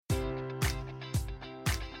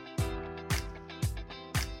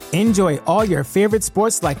Enjoy all your favorite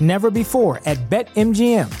sports like never before at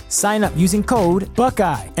BetMGM. Sign up using code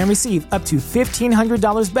Buckeye and receive up to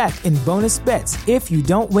 $1,500 back in bonus bets if you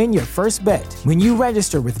don't win your first bet. When you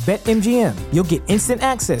register with BetMGM, you'll get instant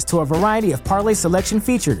access to a variety of parlay selection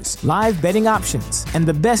features, live betting options, and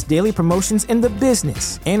the best daily promotions in the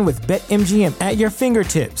business. And with BetMGM at your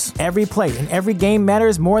fingertips, every play and every game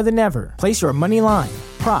matters more than ever. Place your money line,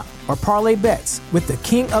 prop, or parlay bets with the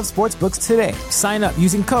king of sportsbooks today. Sign up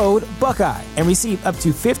using code Buckeye and receive up to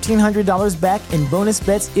 $1,500 back in bonus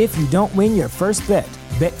bets if you don't win your first bet.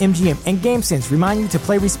 BetMGM and GameSense remind you to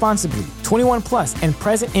play responsibly. 21 plus and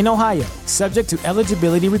present in Ohio, subject to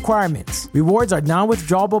eligibility requirements. Rewards are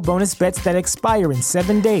non-withdrawable bonus bets that expire in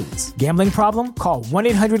 7 days. Gambling problem? Call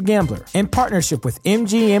 1-800-GAMBLER. In partnership with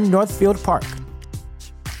MGM Northfield Park.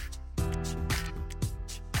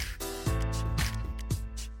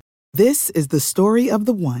 This is the story of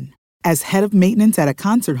the one. As head of maintenance at a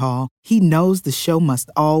concert hall, he knows the show must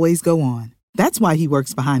always go on. That's why he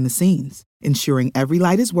works behind the scenes, ensuring every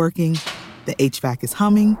light is working, the HVAC is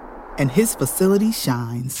humming, and his facility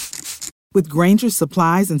shines. With Grainger's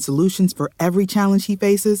supplies and solutions for every challenge he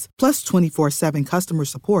faces, plus 24/7 customer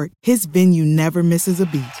support, his venue never misses a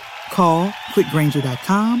beat. Call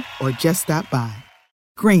quickgrainger.com or just stop by.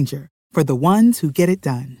 Grainger, for the ones who get it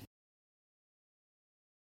done.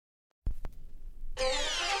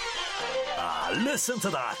 Listen to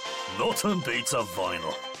that. Nothing beats a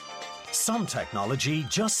vinyl. Some technology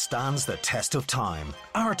just stands the test of time.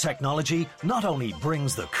 Our technology not only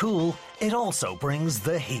brings the cool, it also brings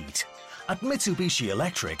the heat. At Mitsubishi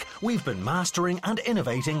Electric, we've been mastering and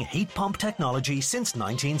innovating heat pump technology since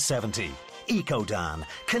 1970. EcoDan,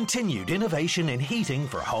 continued innovation in heating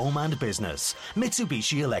for home and business.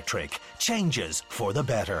 Mitsubishi Electric, changes for the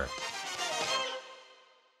better.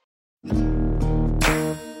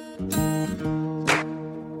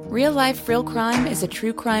 Real Life, Real Crime is a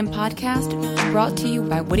true crime podcast brought to you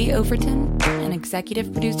by Woody Overton and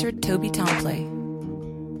executive producer Toby Tomplay.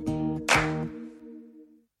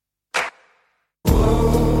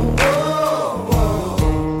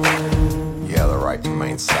 You have the right to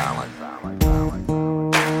remain silent.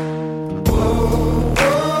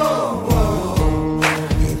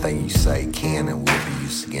 Anything you say can and will be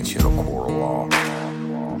used against you in a court of law.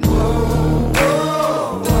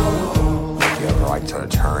 Right to an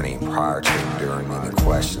attorney prior to and during any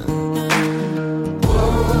questioning.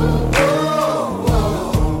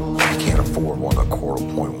 You can't afford one, a court will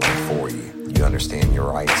appoint one for you. You understand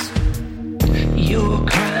your rights. Your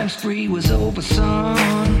crime spree was over,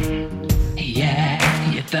 son.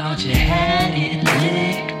 Yeah, you thought you had it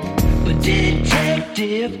licked, but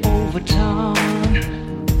Detective Overton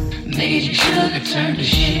made your sugar turn to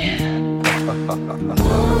shit.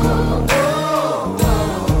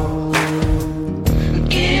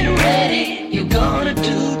 Get ready, you're gonna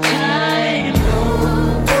do time.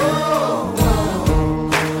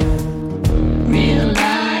 Real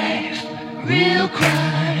life, real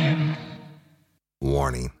crime.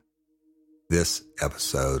 Warning. This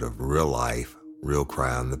episode of Real Life, Real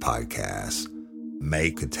Crime, the podcast,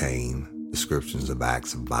 may contain descriptions of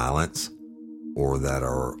acts of violence or that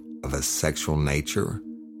are of a sexual nature.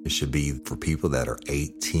 It should be for people that are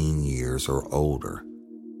 18 years or older.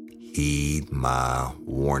 Heed my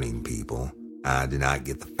warning, people. I did not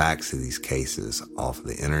get the facts of these cases off of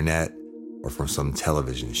the internet or from some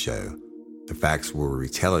television show. The facts we're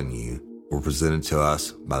retelling you were presented to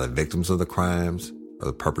us by the victims of the crimes or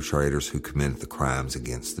the perpetrators who committed the crimes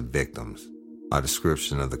against the victims. My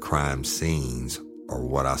description of the crime scenes are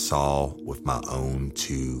what I saw with my own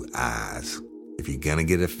 2 eyes. If you're going to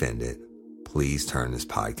get offended, please turn this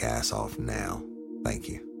podcast off now. Thank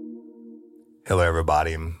you. Hello,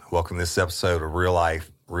 everybody, and welcome to this episode of Real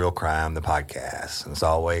Life, Real Crime, the podcast. And as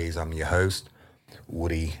always, I'm your host,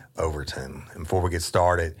 Woody Overton. And before we get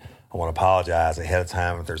started, I want to apologize ahead of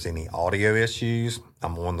time if there's any audio issues.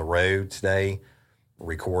 I'm on the road today,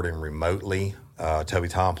 recording remotely. Toby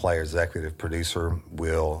Tomplay, executive producer,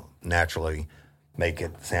 will naturally make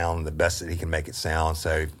it sound the best that he can make it sound.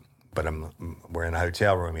 But we're in a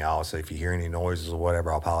hotel room, y'all, so if you hear any noises or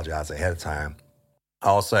whatever, I apologize ahead of time.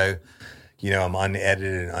 Also, I'm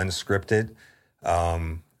unedited and unscripted.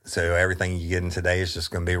 So everything you get in today is just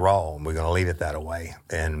going to be raw, and we're going to leave it that way.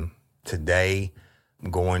 And today, I'm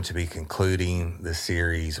going to be concluding the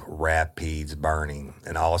series Rapides Burning,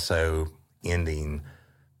 and also ending.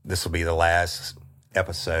 This will be the last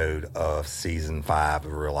episode of season 5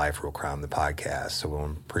 of Real Life, Real Crime, the podcast. So we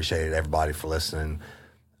appreciate everybody for listening,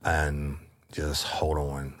 and just hold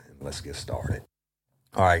on and let's get started.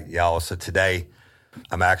 All right, y'all. So today,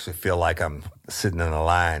 I'm actually feel like I'm sitting in a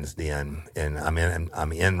lion's den, and I'm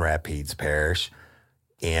in Rapides Parish,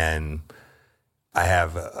 and I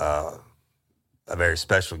have a very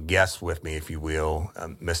special guest with me, if you will,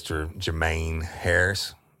 Mr. Jermaine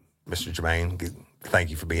Harris. Mr. Jermaine, thank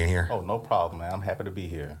you for being here. Oh, no problem, man. I'm happy to be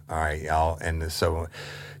here. All right, y'all. And so,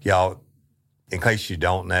 y'all, in case you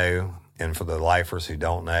don't know, and for the lifers who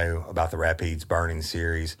don't know about the Rapides Burning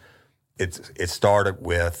series, it started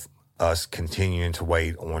with us continuing to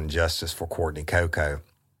wait on justice for Courtney Coco.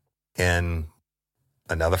 And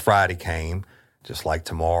another Friday came, just like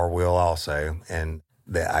tomorrow will also, and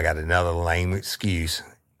I got another lame excuse,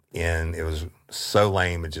 and it was so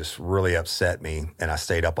lame it just really upset me, and I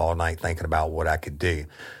stayed up all night thinking about what I could do.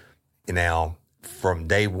 Now, from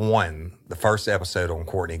day one, the first episode on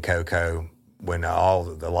Courtney Coco, when all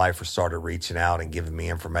the lifers started reaching out and giving me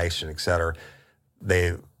information, et cetera,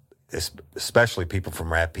 they, especially people from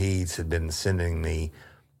Rapides, had been sending me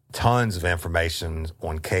tons of information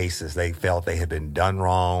on cases they felt they had been done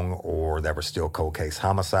wrong, or there were still cold case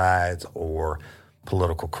homicides, or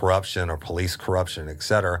political corruption, or police corruption, et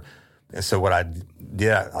cetera. And so what I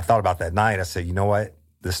did, I thought about that night. I said, you know what?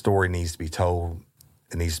 This story needs to be told.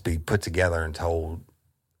 It needs to be put together and told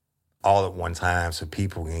all at one time so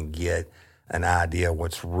people can get an idea of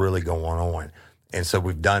what's really going on. And so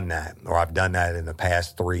we've done that, or I've done that in the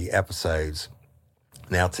past 3 episodes.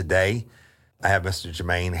 Now today, I have Mr.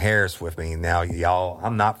 Jermaine Harris with me. Now, y'all,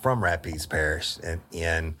 I'm not from Rapides Parish,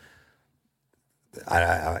 and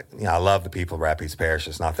I love the people of Rapides Parish.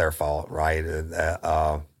 It's not their fault, right?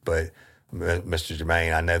 But Mr.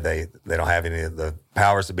 Jermaine, I know they don't have any of the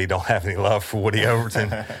powers that be, don't have any love for Woody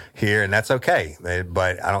Overton here, and that's okay.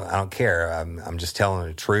 But I don't care. I'm just telling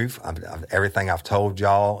the truth. Everything I've told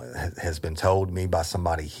y'all has been told to me by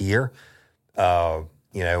somebody here.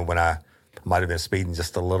 When I might have been speeding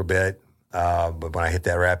just a little bit, but when I hit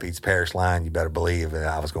that Rapides Parish line, you better believe that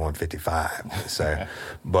I was going 55. So,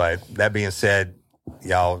 but that being said,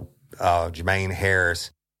 y'all, Jermaine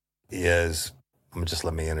Harris is.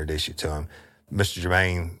 Let me introduce you to him. Mr.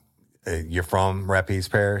 Jermaine, you're from Rapides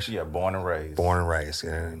Parish? Yeah, born and raised. Born and raised.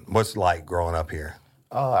 And what's it like growing up here?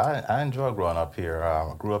 I enjoy growing up here.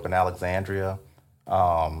 I grew up in Alexandria,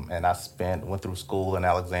 and I went through school in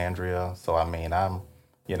Alexandria. So, I mean, I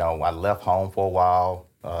left home for a while,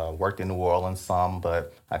 worked in New Orleans some,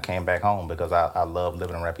 but I came back home because I love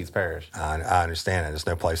living in Rapides Parish. I understand that. There's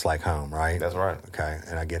no place like home, right? That's right. Okay,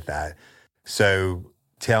 and I get that. So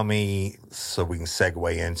tell me, so we can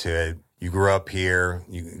segue into it. You grew up here.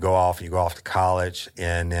 You go off to college,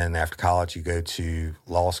 and then after college, you go to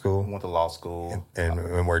law school. I went to law school.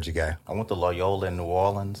 And where'd you go? I went to Loyola in New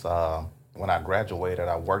Orleans. When I graduated,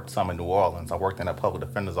 I worked some in New Orleans. I worked in a public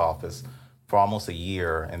defender's office for almost a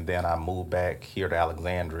year, and then I moved back here to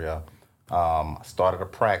Alexandria. I started a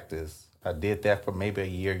practice. I did that for maybe a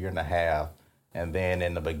year and a half, and then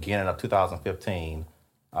in the beginning of 2015.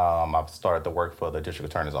 I started to work for the district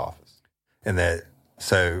attorney's office.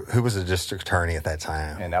 So who was the district attorney at that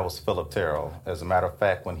time? And that was Philip Terrell. As a matter of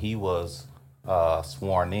fact, when he was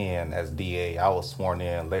sworn in as DA, I was sworn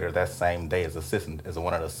in later that same day as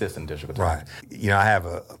one of the assistant district attorneys.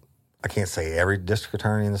 Right. I can't say every district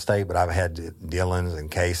attorney in the state, but I've had dealings and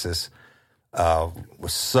cases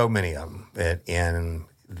with so many of them. And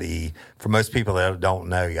for most people that don't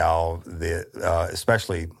know, y'all,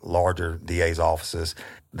 especially larger DA's offices,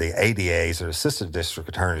 the ADAs or assistant district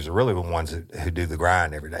attorneys are really the ones who do the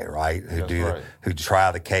grind every day, right? Who try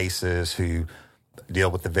the cases, who deal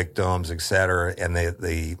with the victims, et cetera. And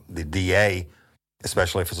the DA,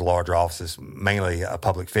 especially if it's a larger office, is mainly a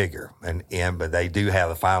public figure, but they do have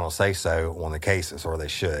the final say so on the cases, or they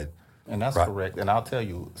should. And that's correct. And I'll tell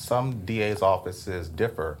you, some DA's offices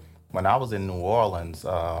differ. When I was in New Orleans,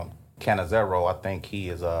 Canizero, I think he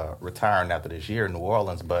is retiring after this year in New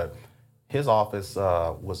Orleans, but his office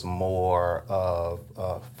was more of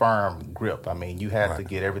a firm grip. I mean, you had to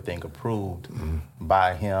get everything approved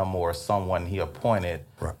by him or someone he appointed,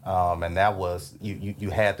 and that was, you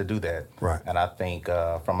had to do that. Right. And I think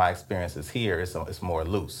from my experiences here, it's more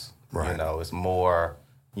loose. Right. It's more,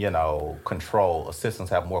 control. Assistants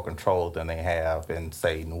have more control than they have in,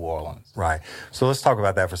 say, New Orleans. Right. So let's talk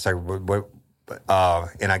about that for a second.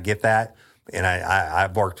 And I get that. And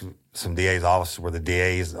I've worked with some DA's offices where the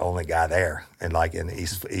DA is the only guy there, and like in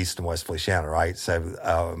East and West Feliciana, right?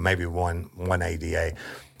 So maybe one ADA.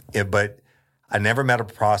 But I never met a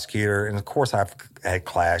prosecutor, and of course I've had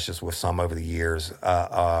clashes with some over the years,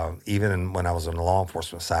 even when I was on the law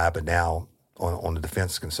enforcement side, but now on the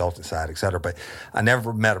defense consulting side, et cetera. But I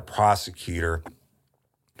never met a prosecutor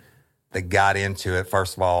that got into it,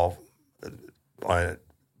 first of all,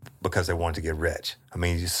 because they want to get rich. I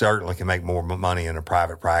mean, you certainly can make more money in a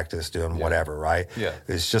private practice doing whatever, right? Yeah.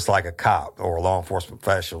 It's just like a cop or a law enforcement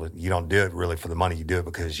professional. You don't do it really for the money. You do it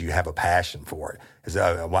because you have a passion for it.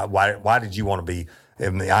 Why did you want to be?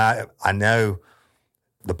 I know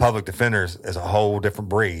the public defenders is a whole different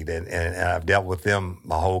breed, and I've dealt with them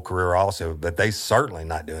my whole career also, but they certainly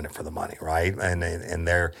not doing it for the money, right? And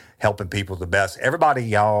they're helping people the best. Everybody,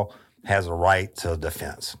 y'all, has a right to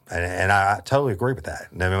defense. And I totally agree with that.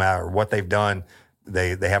 No matter what they've done,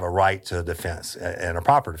 they have a right to defense and a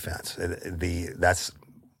proper defense. That's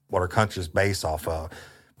what our country is based off of.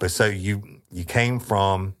 But so you came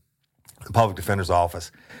from the public defender's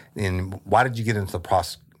office, and why did you get into the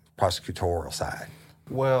prosecutorial side?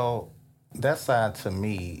 Well, that side to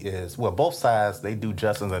me is, both sides, they do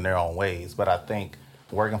justice in their own ways, but I think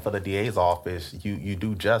working for the DA's office, you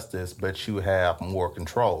do justice, but you have more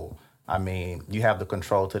control. I mean, you have the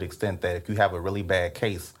control to the extent that if you have a really bad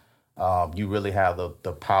case, you really have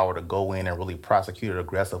the power to go in and really prosecute it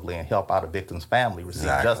aggressively and help out a victim's family receive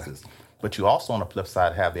justice. But you also, on the flip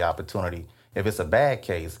side, have the opportunity, if it's a bad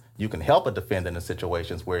case, you can help a defendant in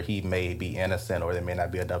situations where he may be innocent or there may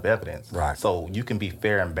not be enough evidence. Right. So you can be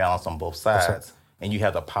fair and balanced on both sides. And you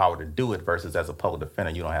have the power to do it versus as a public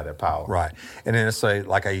defender, you don't have that power. Right. And then it's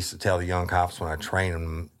like I used to tell the young cops when I train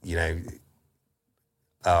them,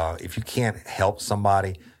 if you can't help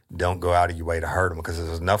somebody, don't go out of your way to hurt them, because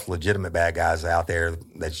there's enough legitimate bad guys out there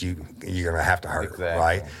that you're going to have to hurt,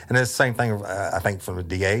 right? And it's the same thing, I think, from a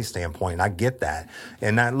DA standpoint, and I get that.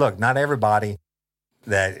 And not everybody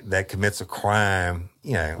that commits a crime,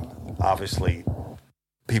 obviously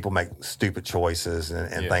people make stupid choices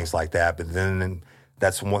and things like that, but then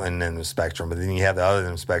that's one end of the spectrum. But then you have the other end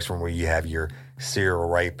of the spectrum where you have your serial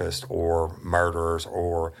rapists or murderers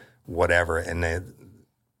or whatever, and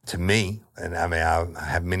to me, and I mean, I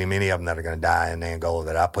have many of them that are going to die in Angola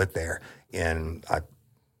that I put there. And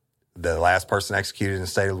the last person executed in the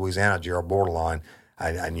state of Louisiana, Gerald Bordelon,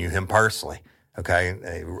 I knew him personally,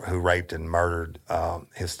 okay, who raped and murdered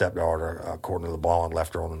his stepdaughter, according to the law, and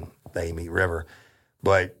left her on the Amite River.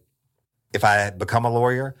 But if I had become a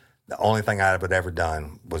lawyer, the only thing I would ever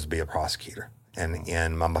done was be a prosecutor.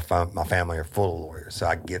 And my family are full of lawyers, so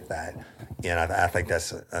I get that. And I think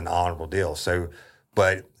that's an honorable deal.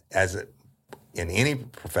 But in any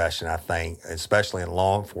profession, I think, especially in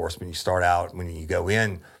law enforcement, you start out, when you go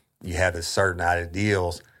in, you have a certain idea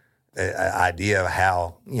of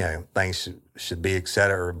how, things should be, et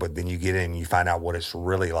cetera, but then you get in and you find out what it's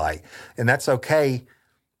really like. And that's okay.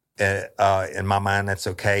 In my mind, that's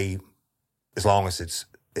okay as long as it's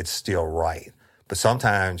still right. But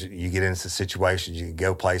sometimes you get into situations, you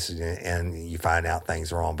go places and you find out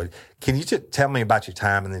things are wrong. But can you tell me about your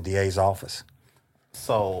time in the DA's office?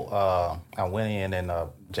 So I went in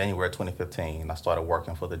January 2015. I started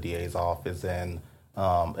working for the DA's office, and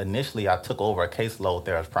initially I took over a caseload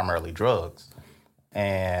there as primarily drugs.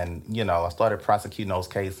 And, I started prosecuting those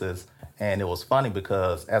cases, and it was funny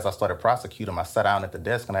because as I started prosecuting them, I sat down at the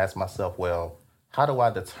desk and I asked myself, well, how do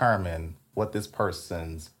I determine what this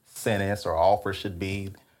person's sentence or offer should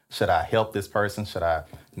be? Should I help this person? Should I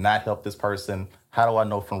not help this person? How do I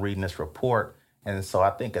know from reading this report? And so I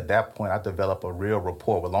think at that point, I developed a real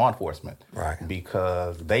rapport with law enforcement, right?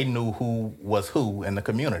 Because they knew who was who in the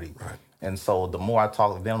community. Right. And so the more I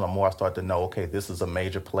talked to them, the more I started to know, okay, this is a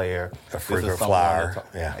major player. A frequent flyer.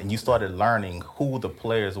 Yeah. And you started learning who the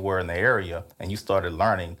players were in the area, and you started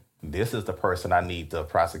learning, this is the person I need to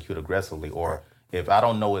prosecute aggressively. Or if I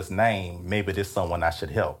don't know his name, maybe this is someone I should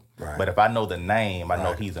help. Right. But if I know the name, I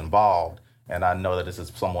know he's involved, and I know that this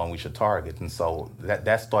is someone we should target. And so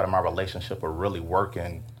that started my relationship of really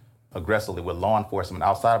working aggressively with law enforcement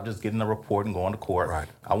outside of just getting a report and going to court. Right.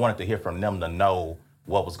 I wanted to hear from them to know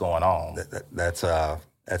what was going on. That's a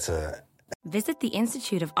Visit the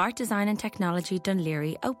Institute of Art, Design and Technology Dún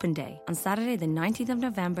Laoghaire Open Day on Saturday the 19th of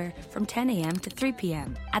November from 10 a.m. to 3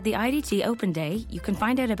 p.m. At the IDT Open Day, you can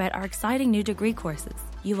find out about our exciting new degree courses.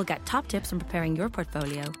 You will get top tips on preparing your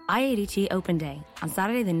portfolio. IADT Open Day on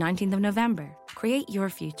Saturday the 19th of November. Create your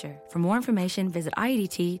future. For more information, visit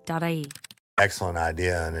iadt.ie. Excellent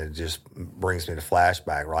idea, and it just brings me to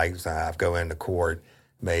flashback, right? So I go into court,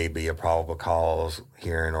 maybe a probable cause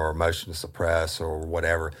hearing or a motion to suppress or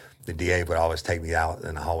whatever. The DA would always take me out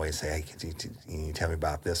in the hallway and say, hey, can you tell me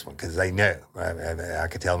about this one? Because they know. Right? I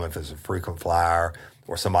could tell them if it's a frequent flyer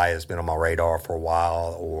or somebody that's been on my radar for a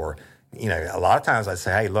while, or, a lot of times I'd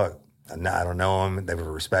say, hey, look, I don't know them. They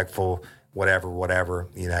were respectful, whatever,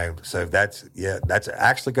 So that's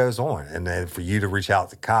actually goes on. And then for you to reach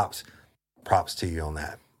out to cops, props to you on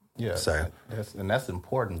that. Yeah, so that's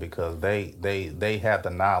important because they have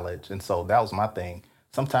the knowledge. And so that was my thing.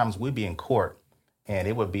 sometimes we'd be in court, and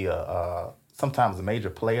it would be sometimes the major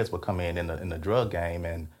players would come in the drug game,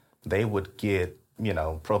 and they would get,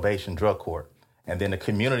 probation, drug court. And then the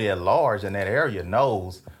community at large in that area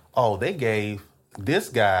knows, oh, they gave this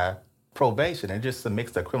guy probation. It just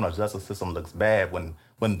makes the criminal justice system looks bad when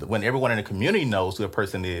everyone in the community knows who a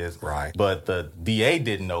person is, right? But the DA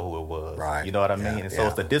didn't know who it was, right? You know what I mean? And so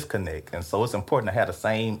it's a disconnect, and so it's important to have the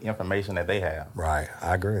same information that they have. Right,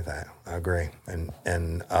 I agree with that. I agree,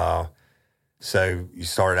 and so you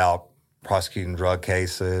started out prosecuting drug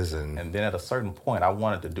cases, and then at a certain point, I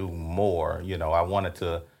wanted to do more. I wanted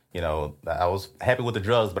to. I was happy with the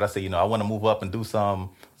drugs, but I said, I want to move up and do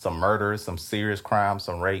some murders, some serious crimes,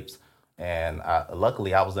 some rapes. And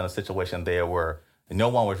luckily, I was in a situation there where no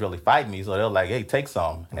one was really fighting me. So they were like, hey, take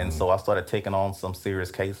some. Mm-hmm. And so I started taking on some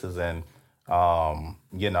serious cases. And, and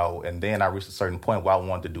then I reached a certain point where I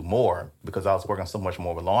wanted to do more because I was working so much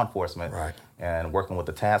more with law enforcement, right, and working with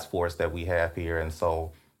the task force that we have here. And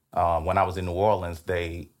so when I was in New Orleans,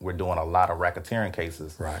 they were doing a lot of racketeering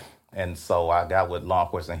cases. Right. And so I got with law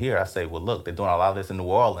enforcement here. I say, well, look, they're doing a lot of this in New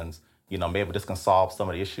Orleans. Maybe this can solve some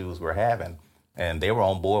of the issues we're having. And they were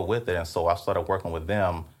on board with it. And so I started working with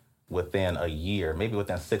them within a year, maybe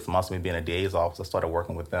within 6 months of me being in a DA's office. I started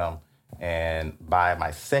working with them. And by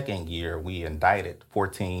my second year, we indicted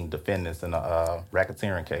 14 defendants in a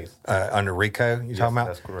racketeering case. Under RICO, you're talking about?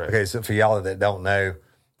 That's correct. Okay, so for y'all that don't know,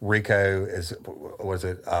 RICO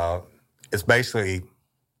it's basically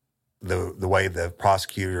the way the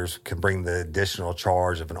prosecutors can bring the additional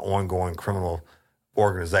charge of an ongoing criminal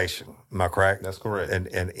organization. Am I correct? That's correct. And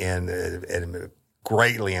it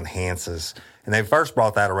greatly enhances. And they first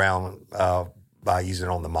brought that around by using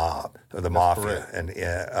it on the mob or the mafia, and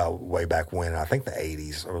way back when, I think the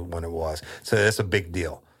 80s or when it was. So it's a big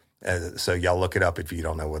deal. So y'all look it up if you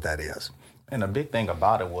don't know what that is. And the big thing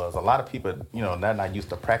about it was a lot of people, they're not used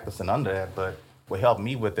to practicing under that, but what helped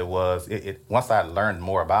me with it was it once I learned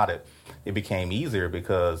more about it, it became easier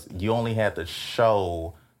because you only had to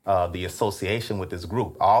show the association with this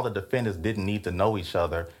group. All the defendants didn't need to know each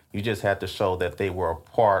other. You just had to show that they were a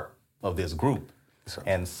part of this group. Sure.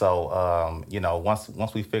 And so,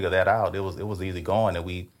 once we figured that out, it was easy going. And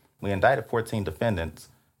we indicted 14 defendants,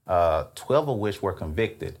 12 of which were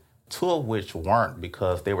convicted, 2 of which weren't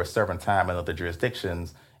because they were serving time in other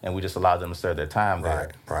jurisdictions, and we just allowed them to serve their time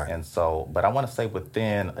there. Right. And so, but I want to say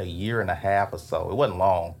within a year and a half or so, it wasn't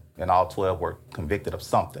long, and all 12 were convicted of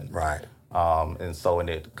something. Right. And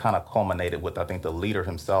it kind of culminated with, I think, the leader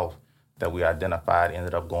himself that we identified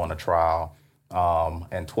ended up going to trial.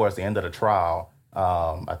 And towards the end of the trial,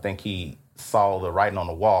 I think he saw the writing on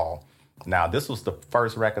the wall. Now, this was the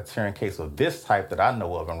first racketeering case of this type that I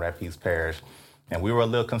know of in Rapides Parish. And we were a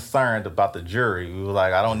little concerned about the jury. We were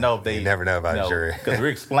like, I don't know if they... You never know about a jury. Because we're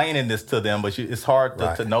explaining this to them, but it's hard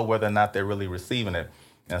to know whether or not they're really receiving it.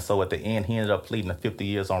 And so at the end, he ended up pleading to 50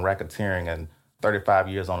 years on racketeering and 35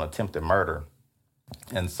 years on attempted murder.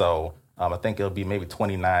 And so I think it'll be maybe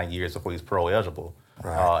 29 years before he's parole eligible.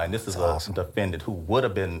 Right. And this is a defendant who would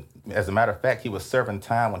have been, as a matter of fact, he was serving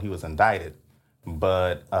time when he was indicted.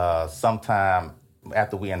 But sometime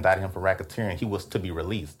after we indicted him for racketeering, he was to be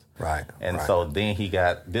released. Right. And so then he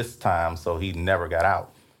got this time, so he never got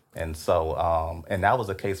out. And so, and that was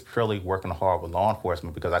a case purely working hard with law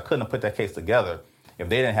enforcement because I couldn't have put that case together if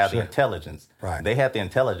they didn't have the intelligence. Right. They had the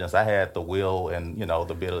intelligence. I had the will and, the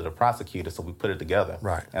ability to prosecute it, so we put it together.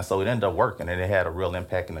 Right. And so it ended up working, and it had a real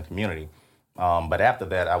impact in the community. But after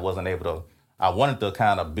that, I wasn't able to. I wanted to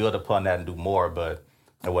kind of build upon that and do more, but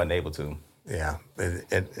I wasn't able to. Yeah.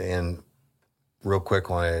 And real quick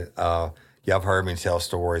on it, y'all have heard me tell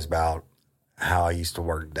stories about how I used to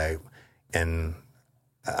work dope, and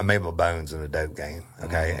I made my bones in a dope game,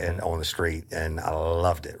 okay, and on the street, and I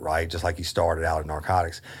loved it, right? Just like you started out in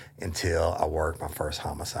narcotics until I worked my first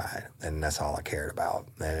homicide, and that's all I cared about,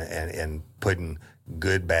 and putting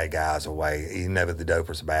good bad guys away. You know that the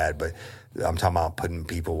dopers are bad, but I'm talking about putting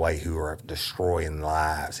people away who are destroying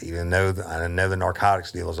lives, even though I know the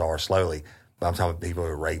narcotics dealers are slowly, but I'm talking about people who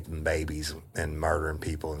are raping babies and murdering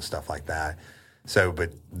people and stuff like that. So,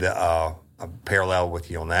 but I parallel with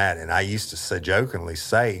you on that, and I used to jokingly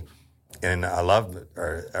say, and I love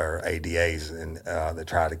our ADAs and that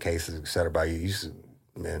try the cases, et cetera, but you used to,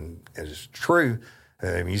 and it's true.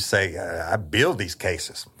 You say, I build these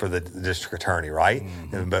cases for the district attorney, right?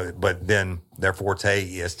 Mm-hmm. But then their forte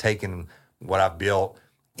is taking what I've built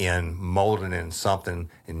and molding it in something,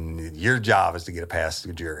 and your job is to get it past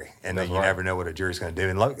the jury. And then you never know what a jury's going to do.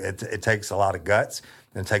 And look, it takes a lot of guts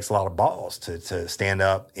and it takes a lot of balls to stand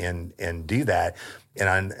up and do that.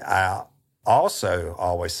 And I also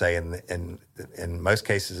always say, in most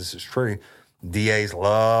cases this is true, DAs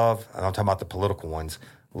love, and I'm talking about the political ones,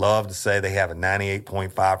 love to say they have a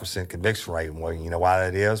 98.5% conviction rate. Well, you know why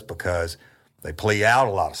that is? Because they plea out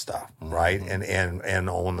a lot of stuff, right? And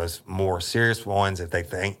on those more serious ones, if they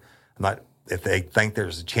think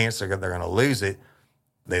there's a chance they're going to lose it,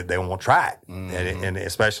 they won't try it, and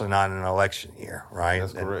especially not in an election year, right?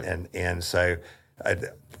 That's correct. And so I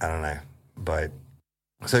don't know, but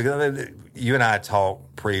so you and I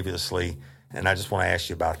talked previously, and I just want to ask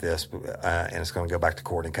you about this, and it's going to go back to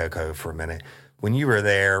Courtney Coco for a minute. When you were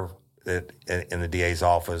there in the DA's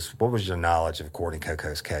office, what was your knowledge of Courtney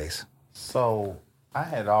Coco's case? So I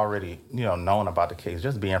had already, known about the case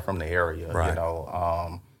just being from the area,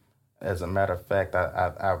 right. As a matter of fact,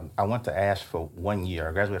 I went to Ash for 1 year.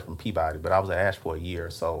 I graduated from Peabody, but I was at Ash for a year.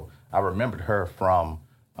 So I remembered her from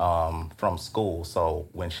school. So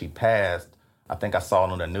when she passed, I think I saw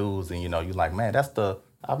it on the news, and you're like, man,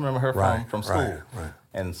 I remember her from school. Right.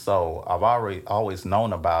 And so I've always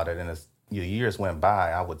known about it. And as years went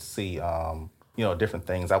by, I would see, different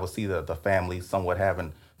things. I would see the family somewhat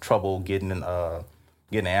having trouble getting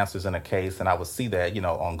answers in a case, and I would see that,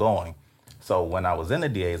 ongoing. So when I was in the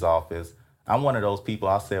DA's office, I'm one of those people.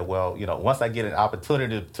 I said, well, once I get an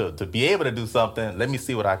opportunity to be able to do something, let me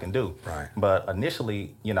see what I can do. Right. But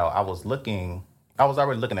initially, I was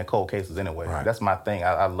already looking at cold cases anyway. Right. That's my thing.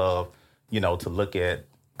 I love, to look at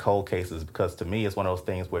cold cases, because to me, it's one of those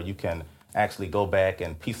things where you can actually go back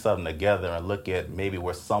and piece something together and look at maybe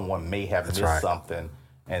where someone may have missed something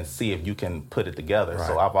and see if you can put it together. Right.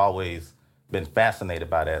 So I've always been fascinated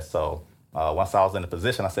by that. So once I was in the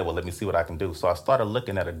position, I said, well, let me see what I can do. So I started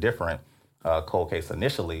looking at a different cold case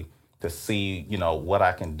initially to see, what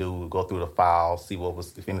I can do, go through the file, see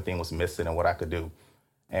if anything was missing and what I could do.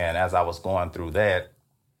 And as I was going through that,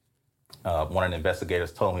 one of the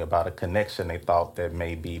investigators told me about a connection they thought that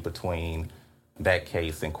may be between that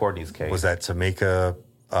case and Courtney's case. Was that Tamika?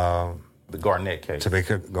 The Garnett case.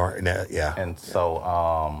 Tamika Garnett, yeah. And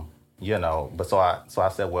so, but so I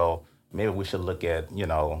said, well, maybe we should look at,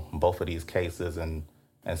 both of these cases and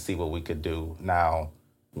see what we could do. Now,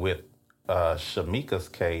 with Shamika's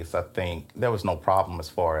case, I think there was no problem as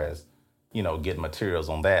far as, getting materials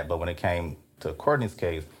on that. But when it came to Courtney's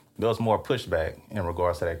case, there was more pushback in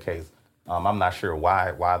regards to that case. I'm not sure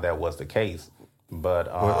why that was the case.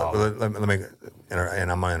 But let me,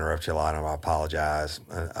 and I'm going to interrupt you a lot, and I apologize.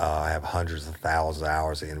 I have hundreds of thousands of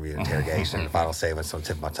hours of interview interrogation. If I don't say it, it's on the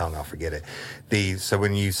tip of my tongue, I'll forget it. So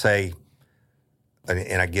when you say,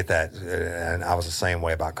 and I get that, and I was the same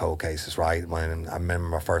way about cold cases, right? When I remember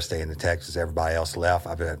my first day in the Texas, everybody else left.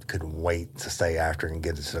 I couldn't wait to stay after and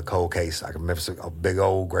get into the cold case. I can remember a big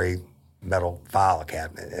old gray metal file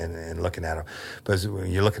cabinet and looking at them. But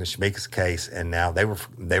when you're looking at Shamika's case, and now they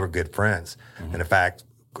were good friends. Mm-hmm. And in fact,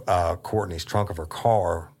 Courtney's trunk of her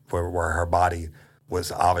car, where her body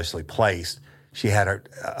was obviously placed, she had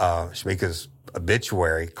Shamika's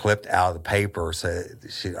obituary clipped out of the paper, so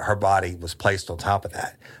her body was placed on top of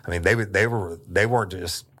that. I mean, they weren't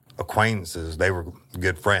just acquaintances; they were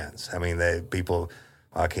good friends. I mean,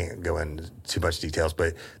 I can't go into too much details,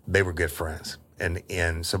 but they were good friends.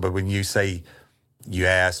 And so, but when you say you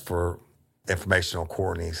asked for information on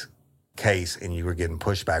Courtney's case and you were getting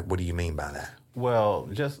pushback, what do you mean by that? Well,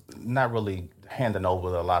 just not really handing over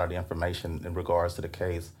a lot of the information in regards to the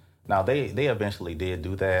case. Now, they eventually did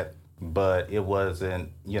do that, but it wasn't,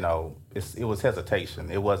 it was hesitation.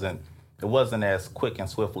 It wasn't as quick and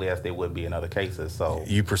swiftly as they would be in other cases. So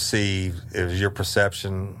you perceived, it was your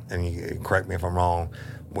perception, and you correct me if I'm wrong,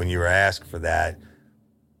 when you were asked for that,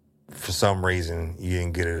 for some reason you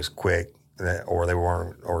didn't get it as quick, or they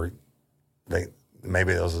weren't, or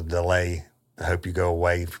maybe there was a delay. I hope you go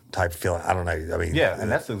away type feeling. I don't know. I mean, yeah, and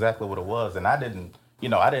that's exactly what it was. And I didn't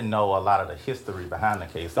know a lot of the history behind the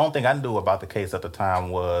case. The only thing I knew about the case at the time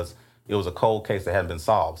was it was a cold case that hadn't been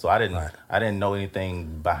solved. So I didn't know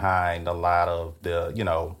anything behind a lot of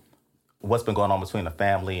the, what's been going on between the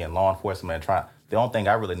family and law enforcement. The only thing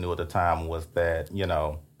I really knew at the time was that,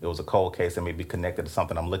 it was a cold case and maybe connected to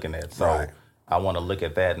something I'm looking at. So I want to look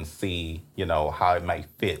at that and see, how it might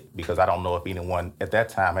fit, because I don't know if anyone at that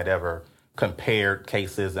time had ever compared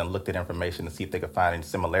cases and looked at information to see if they could find any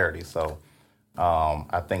similarities. So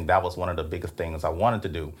I think that was one of the biggest things I wanted to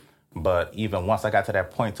do. But even once I got to that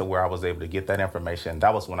point to where I was able to get that information,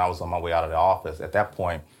 that was when I was on my way out of the office. At that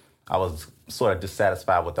point, I was sort of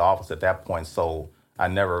dissatisfied with the office at that point. So I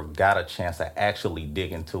never got a chance to actually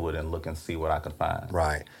dig into it and look and see what I could find.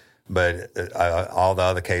 Right. But all the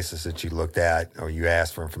other cases that you looked at or you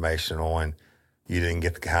asked for information on, you didn't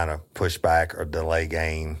get the kind of pushback or delay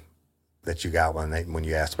game that you got when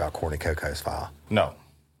you asked about Courtney Coco's file? No.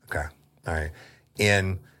 Okay. All right.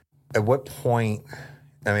 And At what point,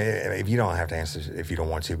 I mean, if you don't have to answer if you don't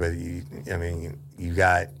want to, but you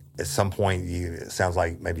got, at some point, it sounds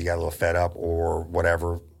like maybe you got a little fed up or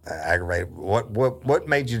whatever, aggravated. What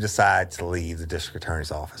made you decide to leave the district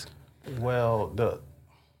attorney's office? Well,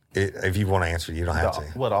 if you want to answer, you don't have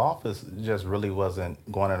to. Well, the office just really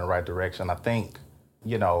wasn't going in the right direction. I think,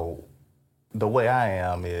 the way I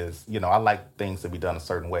am is, I like things to be done a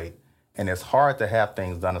certain way. And it's hard to have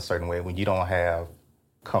things done a certain way when you don't have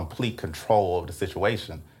complete control of the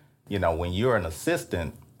situation. When you're an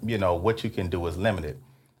assistant, what you can do is limited.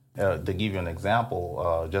 To give you an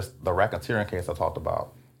example, just the racketeering case I talked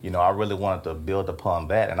about, I really wanted to build upon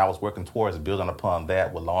that, and I was working towards building upon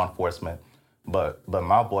that with law enforcement. But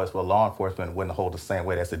my voice with law enforcement wouldn't hold the same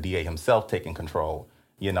weight as the DA himself taking control.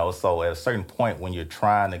 So at a certain point when you're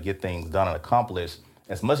trying to get things done and accomplished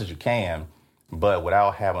as much as you can, but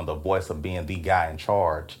without having the voice of being the guy in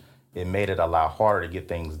charge, it made it a lot harder to get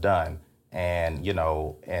things done. And,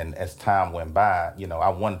 and as time went by, I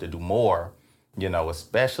wanted to do more,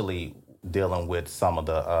 especially dealing with some of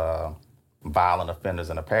the violent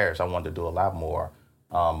offenders in the parish. I wanted to do a lot more,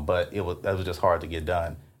 but it was just hard to get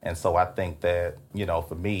done. And so I think that,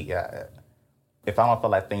 for me, if I don't feel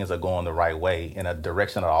like things are going the right way and a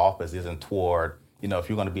direction of the office isn't toward, if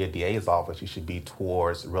you're going to be a DA's office, you should be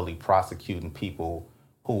towards really prosecuting people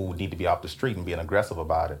who need to be off the street and being aggressive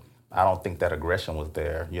about it. I don't think that aggression was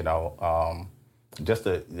there, I'm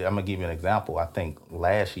going to give you an example. I think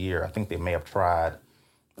last year, they may have tried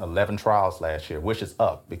 11 trials last year, which is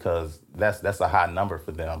up because that's a high number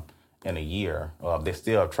for them in a year. They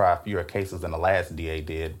still have tried fewer cases than the last DA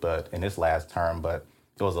did, but in this last term, but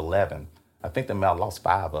it was 11. I think they may have lost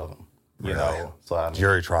 5 of them. So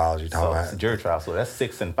jury trials you're talking about. Jury trials, so that's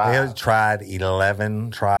 6 and 5. They have tried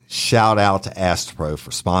 11 trials. Shout out to Astepro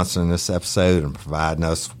for sponsoring this episode and providing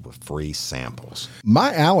us with free samples.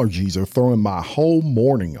 My allergies are throwing my whole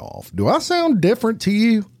morning off. Do I sound different to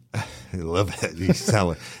you? A little bit. You sound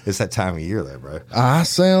like it's that time of year there, bro. I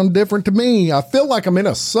sound different to me. I feel like I'm in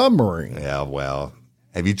a submarine. Yeah, well,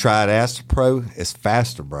 have you tried Astepro? It's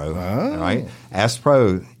faster, bro. Oh. Right?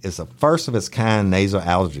 Astepro is the first of its kind nasal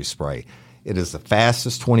allergy spray. It is the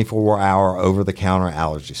fastest 24-hour over-the-counter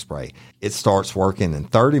allergy spray. It starts working in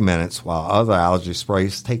 30 minutes while other allergy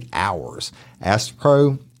sprays take hours.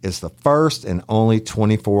 Astepro is the first and only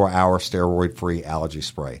 24-hour steroid-free allergy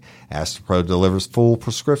spray. Astepro delivers full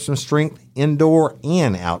prescription strength, indoor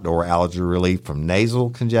and outdoor allergy relief from nasal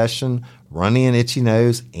congestion, runny and itchy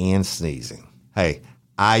nose, and sneezing. Hey,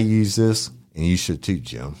 I use this, and you should too,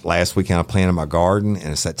 Jim. Last weekend I planted my garden, and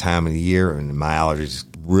it's that time of the year, and my allergies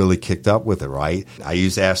really kicked up with it, right? I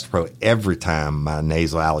use Astepro every time my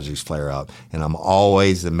nasal allergies flare up, and I'm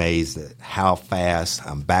always amazed at how fast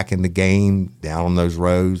I'm back in the game, down on those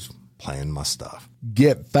roads, playing my stuff.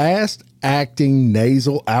 Get fast-acting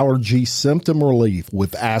nasal allergy symptom relief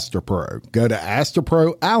with Astepro. Go to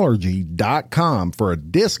AsteproAllergy.com for a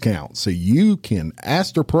discount so you can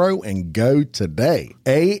Astepro and go today.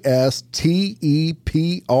 ASTEPRO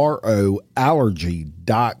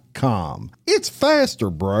allergy.com. It's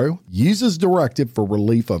faster, bro. Use as directed for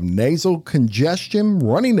relief of nasal congestion,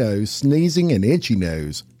 runny nose, sneezing, and itchy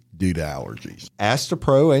nose due to allergies.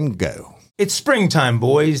 Astepro and go. It's springtime,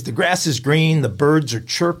 boys. The grass is green, the birds are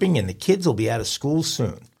chirping, and the kids will be out of school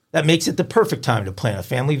soon. That makes it the perfect time to plan a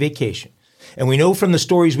family vacation. And we know from the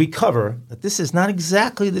stories we cover that this is not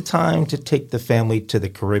exactly the time to take the family to the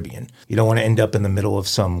Caribbean. You don't want to end up in the middle of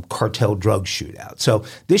some cartel drug shootout. So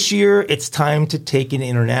this year, it's time to take an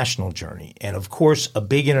international journey. And of course, a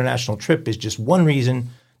big international trip is just one reason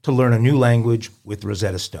to learn a new language with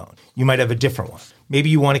Rosetta Stone. You might have a different one. Maybe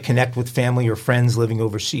you want to connect with family or friends living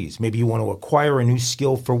overseas. Maybe you want to acquire a new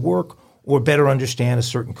skill for work or better understand a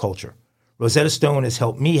certain culture. Rosetta Stone has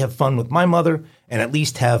helped me have fun with my mother and at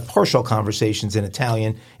least have partial conversations in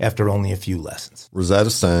Italian after only a few lessons. Rosetta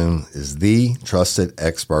Stone is the trusted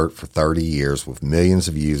expert for 30 years with millions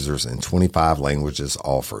of users in 25 languages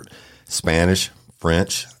offered. Spanish,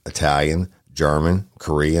 French, Italian, German,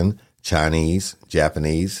 Korean, Chinese,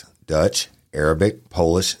 Japanese, Dutch, Arabic,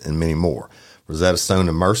 Polish, and many more. Rosetta Stone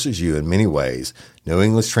immerses you in many ways. No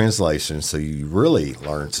English translation, so you really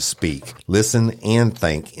learn to speak, listen, and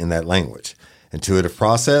think in that language. Intuitive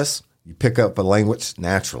process, you pick up a language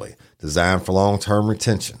naturally. Designed for long-term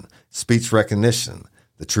retention. Speech recognition.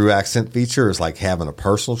 The True Accent feature is like having a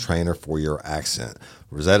personal trainer for your accent.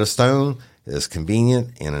 Rosetta Stone is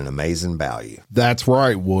convenient and an amazing value. That's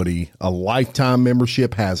right, Woody. A lifetime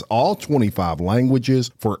membership has all 25 languages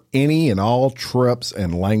for any and all trips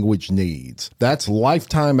and language needs. That's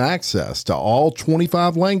lifetime access to all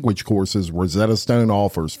 25 language courses Rosetta Stone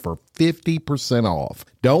offers for 50% off.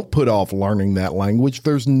 Don't put off learning that language.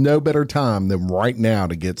 There's no better time than right now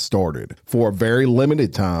to get started. For a very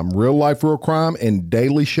limited time, Real Life Real Crime and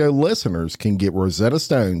Daily Show listeners can get Rosetta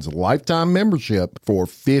Stone's lifetime membership for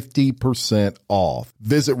 50% off.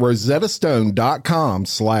 Visit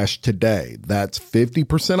rosettastone.com/today. That's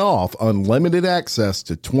 50% off unlimited access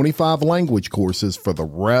to 25 language courses for the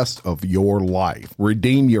rest of your life.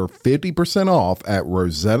 Redeem your 50% off at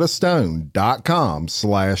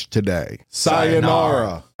rosettastone.com/today.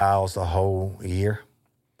 Sayonara. Trials the whole year.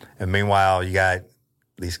 And meanwhile, you got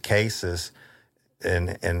these cases,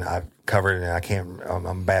 and I've covered, and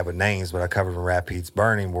I'm bad with names, but I covered in Rapides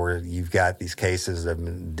Burning, where you've got these cases that have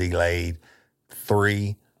been delayed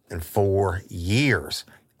 3 and 4 years.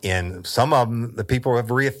 And some of them, the people have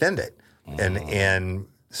reoffended. And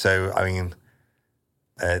so, I mean,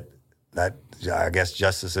 that I guess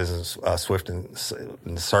justice isn't swift and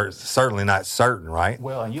certainly not certain, right?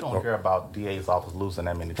 Well, and you don't hear about DA's office losing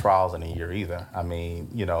that many trials in a year either. I mean,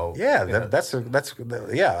 you know. Yeah,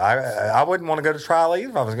 I wouldn't want to go to trial either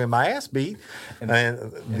if I was getting my ass beat.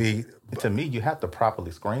 To me, you have to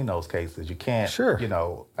properly screen those cases. You can't, Sure. you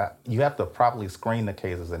know, you have to properly screen the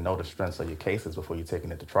cases and know the strengths of your cases before you're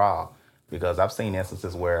taking it to trial. Because I've seen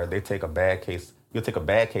instances where they take a bad case, you'll take a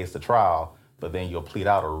bad case to trial, but then you'll plead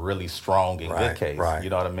out a really strong and good case. Right.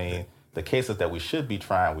 You know what I mean? The cases that we should be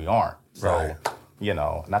trying, we aren't. So, Right. you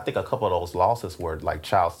know, and I think a couple of those losses were like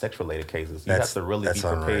child sex-related cases. You have to really be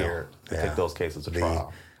prepared to take those cases to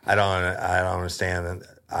trial. I don't understand.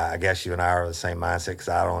 I guess you and I are the same mindset, because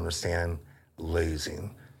I don't understand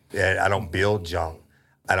losing. I don't build junk.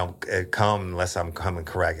 I don't come unless I'm coming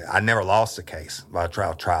correct. I never lost a case by a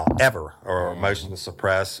trial ever, or a motion to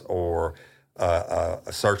suppress, or a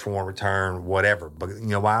search warrant return, whatever. But you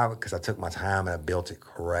know why? Because I took my time and I built it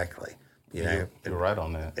correctly. You know, you're right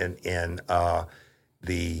on that. And I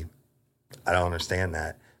don't understand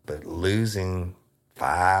that. But losing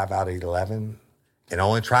 5 out of 11 and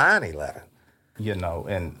only trying 11. You know,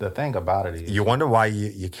 and the thing about it is, you wonder why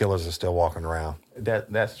your killers are still walking around.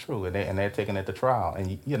 That's true, and they're taking it to trial.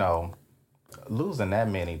 And you know, losing that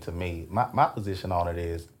many, to me, my position on it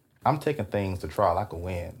is, I'm taking things to trial I can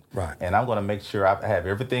win. Right. And I'm going to make sure I have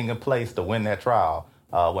everything in place to win that trial.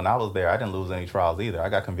 When I was there, I didn't lose any trials either. I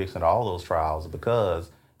got conviction of all those trials because,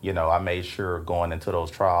 you know, I made sure going into those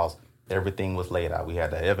trials, everything was laid out. We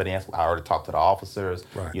had the evidence. I already talked to the officers.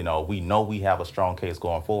 Right. You know, we know we have a strong case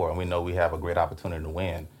going forward, and we know we have a great opportunity to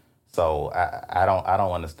win. So I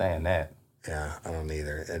don't understand that. Yeah, I don't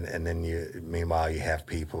either. And then meanwhile, you have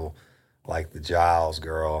people like the Giles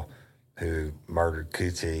girl who murdered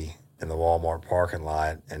Kuti in the Walmart parking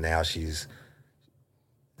lot, and now she's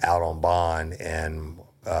out on bond, and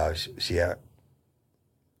she had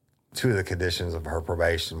 2 of the conditions of her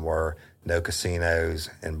probation were no casinos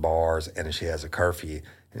and bars, and she has a curfew,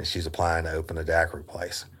 and she's applying to open a daiquiri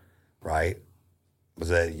place, right? Was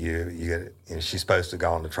that you know, she's supposed to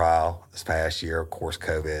go on the trial this past year, of course,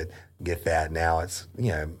 COVID, get that. Now it's,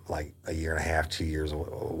 you know, like a year and a half, 2 years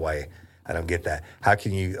away. I don't get that. How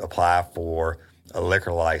can you apply for a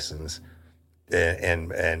liquor license and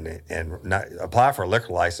not apply for a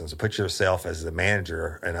liquor license and put yourself as the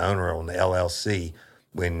manager and owner on the LLC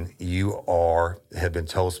when you have been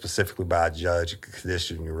told specifically by a judge,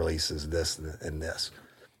 condition your release is this and this?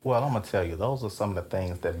 Well, I'm going to tell you, those are some of the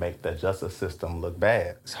things that make the justice system look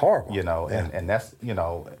bad. It's horrible. You know, Yeah. and that's, you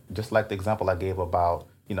know, just like the example I gave about,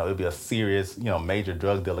 you know, it'd be a serious, you know, major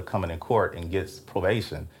drug dealer coming in court and gets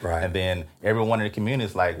probation. Right. And then everyone in the community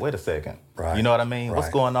is like, wait a second. Right. You know what I mean? What's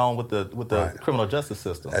Right. going on with the Right. criminal justice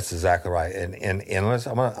system? That's exactly right. And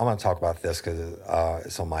I'm gonna talk about this because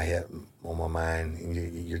it's on my head, on my mind.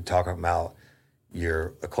 You're talking about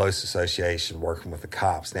a close association working with the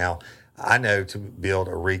cops. Now, I know to build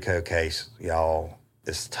a RICO case, y'all,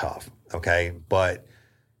 is tough, okay? But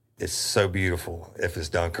it's so beautiful if it's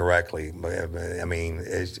done correctly. I mean,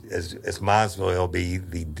 it's Minesville, it'll be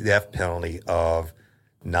the death penalty of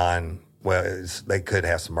they could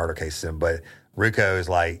have some murder cases in, but RICO is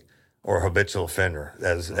like, or habitual offender.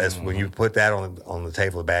 As when you put that on the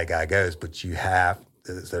table, the bad guy goes, but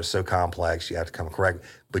they're so complex, you have to come correct,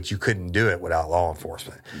 but you couldn't do it without law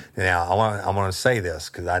enforcement. Now, I want to say this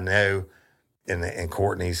because I know in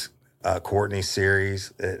Courtney's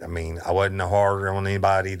series, I mean, I wasn't harder on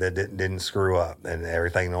anybody that didn't screw up, and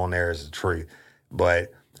everything on there is the truth.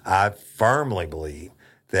 But I firmly believe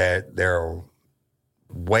that there are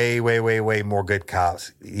way, way, way, way more good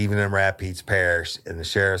cops, even in Rapides Parish, in the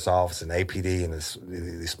sheriff's office and APD and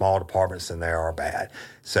the small departments than there are bad.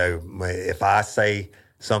 So if I say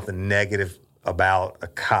something negative about a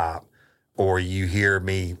cop, or you hear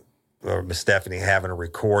me Miss Stephanie having a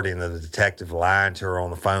recording of the detective lying to her on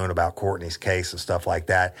the phone about Courtney's case and stuff like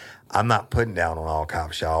that. I'm not putting down on all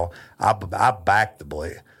cops, y'all. I back the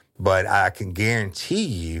blue. But I can guarantee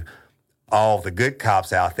you all the good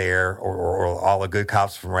cops out there or all the good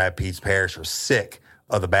cops from Rapides Parish are sick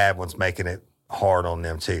of the bad ones making it hard on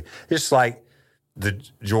them too. It's like the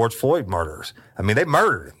George Floyd murderers. I mean, they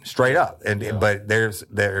murdered him straight up. But there's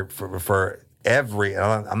for every,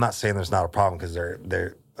 I'm not saying there's not a problem because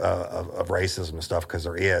they're of racism and stuff, because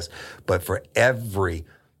there is, but for every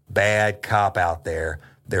bad cop out there,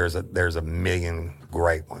 there's a million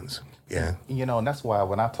great ones. Yeah. And that's why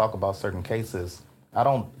when I talk about certain cases, I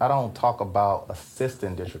don't talk about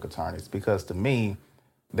assistant district attorneys, because to me,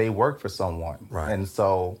 they work for someone. Right. And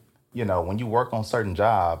so, when you work on certain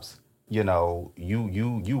jobs, you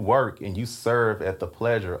work and you serve at the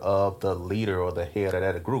pleasure of the leader or the head of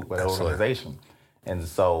that group or that organization. And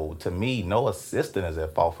so, to me, no assistant is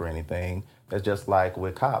at fault for anything. It's just like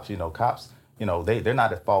with cops. Cops, they're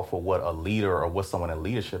not at fault for what a leader or what someone in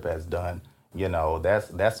leadership has done.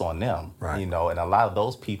 That's on them. Right. And a lot of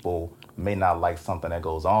those people may not like something that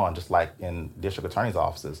goes on, just like in district attorney's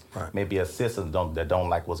offices. Right. Maybe assistants that don't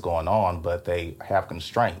like what's going on, but they have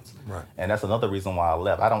constraints. Right. And that's another reason why I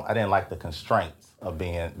left. I didn't like the constraints of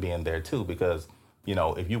being there too, because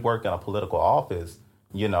if you work in a political office,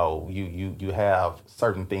 you have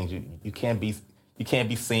certain things you can't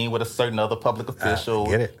be seen with a certain other public official.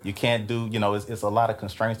 I get it. You can't do, it's a lot of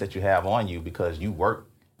constraints that you have on you because you work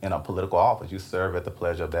in a political office. You serve at the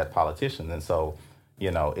pleasure of that politician. And so,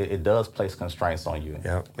 it does place constraints on you.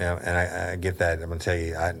 Yeah, and I get that. I'm going to tell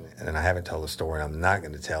you, I haven't told the story. I'm not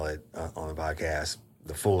going to tell it on the podcast,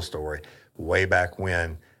 the full story. Way back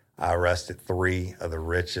when, I arrested 3 of the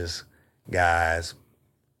richest guys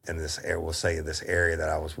in this area, we'll say this area that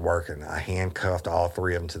I was working. I handcuffed all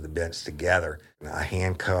 3 of them to the bench together.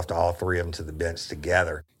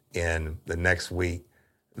 And the next week,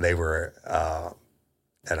 they were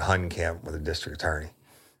at a hunting camp with a district attorney.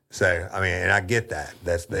 So, I mean, and I get that.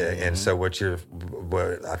 That's and so what you're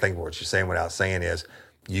saying without saying is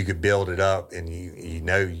you could build it up and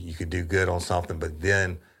you could do good on something, but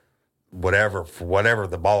then for whatever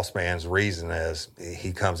the boss man's reason is,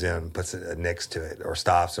 he comes in and puts a nix to it or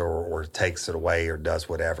stops or takes it away or does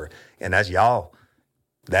whatever. And as y'all,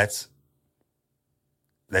 that's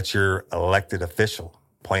your elected official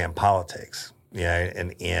playing politics,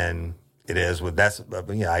 and it is with I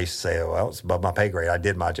used to say, well, it's above my pay grade. I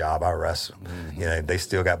did my job. I arrested them. Mm-hmm. They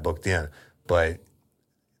still got booked in. But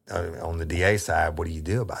on the DA side, what do you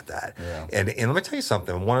do about that? Yeah. And let me tell you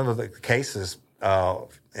something. One of the cases,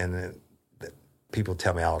 and people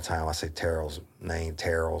tell me all the time, I say Terrell's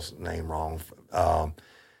name wrong.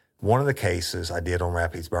 One of the cases I did on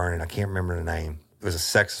Rapides Burning, I can't remember the name. It was a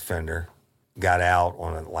sex offender, got out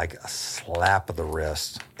on a slap of the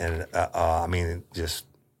wrist. And, just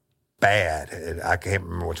bad. I can't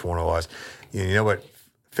remember which one it was. You know what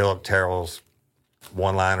Philip Terrell's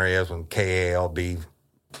one-liner is when KALB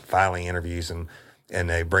finally interviews him, and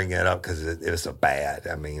they bring it up because it's a bad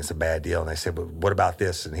deal. And they said, "But what about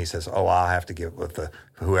this?" And he says, "Oh, I'll have to get with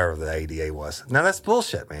whoever the ADA was." Now that's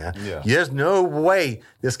bullshit, man. Yeah. There's no way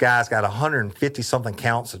this guy's got 150 something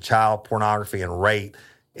counts of child pornography and rape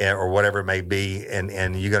or whatever it may be, and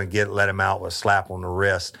you're going to let him out with a slap on the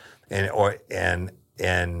wrist, and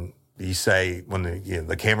you say, when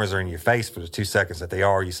the cameras are in your face for the 2 seconds that they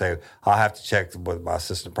are, you say, I'll have to check with my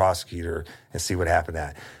assistant prosecutor and see what happened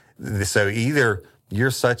at. So either you're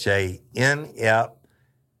such a inept,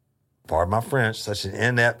 pardon my French, such an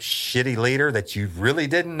inept, shitty leader that you really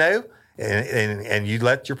didn't know, and you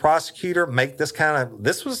let your prosecutor make this could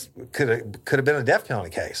have been a death penalty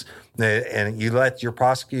case, and you let your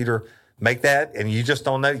prosecutor make that, and you just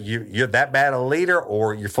don't know you're that bad a leader,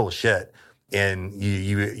 or you're full of shit. And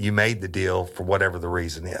you made the deal for whatever the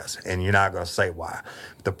reason is, and you're not going to say why.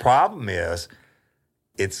 The problem is,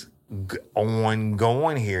 it's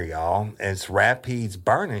ongoing here, y'all. And it's Rapides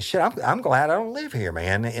burning. Shit, I'm glad I don't live here,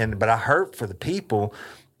 man. But I hurt for the people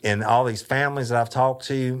and all these families that I've talked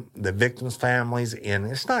to, the victims' families, and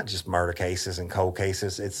it's not just murder cases and cold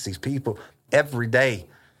cases. It's these people every day.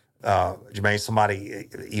 Jermaine, somebody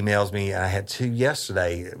emails me, and I had 2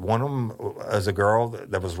 yesterday. One of them was a girl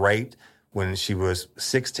that was raped when she was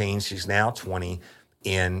 16. She's now 20,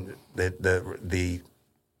 and the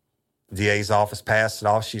DA's office passed it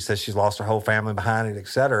off. She says she's lost her whole family behind it, et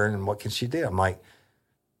cetera, and what can she do? I'm like,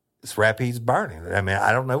 it's Rapides burning. I mean,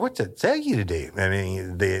 I don't know what to tell you to do. I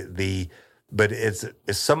mean, but it's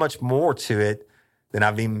so much more to it than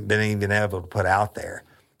I've even been able to put out there.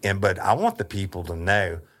 But I want the people to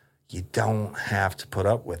know you don't have to put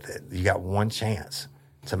up with it. You got one chance.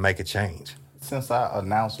 to make a change? Since I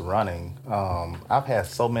announced running, I've had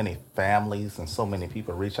so many families and so many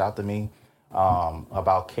people reach out to me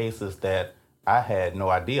about cases that I had no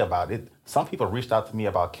idea about. Some people reached out to me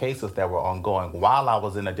about cases that were ongoing while I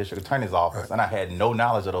was in the district attorney's office, and I had no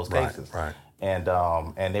knowledge of those cases. Right.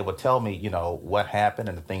 And they would tell me, what happened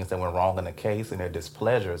and the things that went wrong in the case and their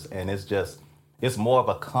displeasures, and it's more of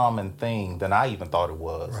a common thing than I even thought it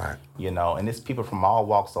was. Right. And it's people from all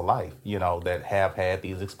walks of life, that have had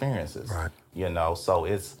these experiences. Right. So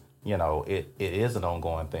it's, it is an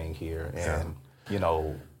ongoing thing here. And,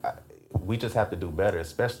 we just have to do better,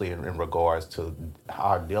 especially in regards to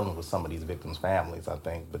our dealing with some of these victims' families, I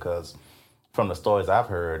think, because from the stories I've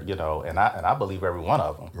heard, and I believe every one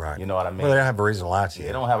of them. Right. You know what I mean? Well, they don't have a reason to lie to you.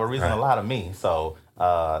 They don't have a reason to lie to me. So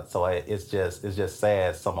it's just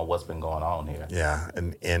sad some of what's been going on here. Yeah,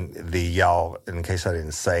 and y'all, in case I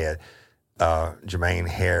didn't say it, Jermaine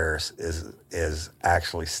Harris is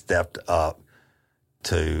actually stepped up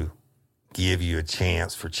to give you a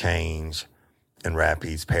chance for change in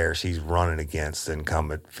Rapides Parish. He's running against the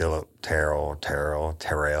incumbent Philip Terrell,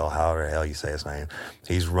 however the hell you say his name.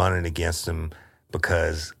 He's running against him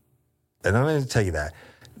because, and I'm going to tell you that,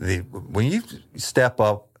 when you step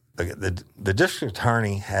up, the district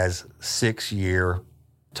attorney has 6-year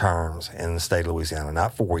terms in the state of Louisiana,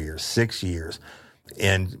 not 4 years, 6 years.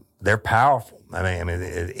 And they're powerful. I mean,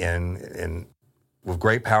 and with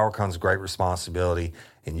great power comes great responsibility,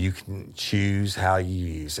 and you can choose how you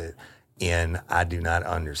use it. And I do not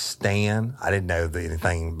understand. I didn't know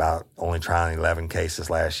anything about only trying 11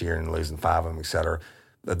 cases last year and losing 5 of them, et cetera.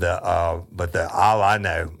 But all I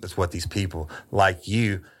know is what these people like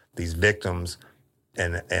you, these victims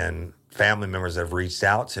and family members that have reached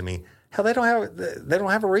out to me. Hell, they don't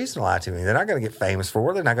have a reason to lie to me. They're not going to get famous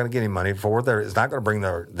for it. They're not going to get any money for it. It's not going to bring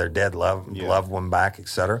their dead loved one back, et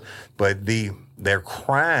cetera. But they're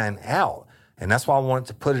crying out, and that's why I wanted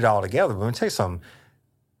to put it all together. But let me tell you something.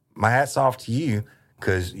 My hat's off to you,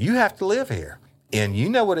 because you have to live here, and you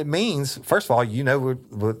know what it means. First of all, you know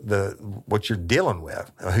what you're dealing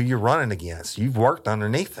with, who you're running against. You've worked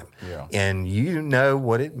underneath them, and you know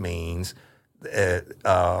what it means.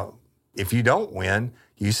 If you don't win,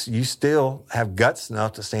 you still have guts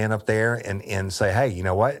enough to stand up there and say, hey, you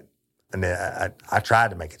know what? And I tried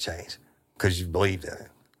to make a change because you believed in it.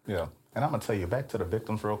 Yeah, and I'm gonna tell you, back to the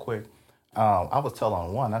victims real quick. I was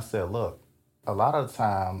telling one, I said, look, a lot of the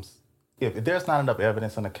times, if there's not enough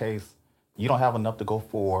evidence in a case, you don't have enough to go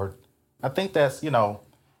forward. I think that's,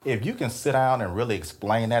 if you can sit down and really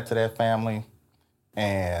explain that to that family,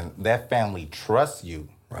 and that family trusts you.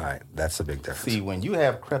 Right, that's a big difference. See, when you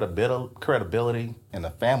have credibility and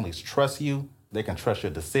the families trust you, they can trust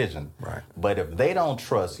your decision. Right. But if they don't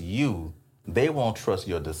trust you, they won't trust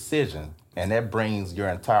your decision. And that brings your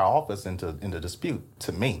entire office into dispute,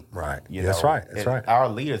 to me. Right. That's right. Our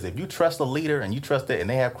leaders, if you trust a leader and you trust it and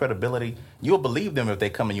they have credibility, you'll believe them if they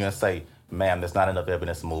come to you and say, ma'am, there's not enough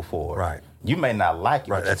evidence to move forward. Right. You may not like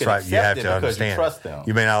it, right. but That's you can right. You have to understand you trust them.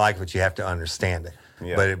 You may not like it, but you have to understand it.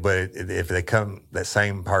 Yeah. But if that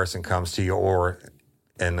same person comes to you, or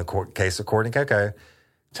in the case of Courtney Coco,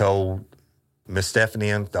 told Miss Stephanie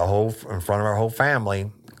in front of our whole family,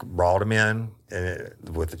 brought him in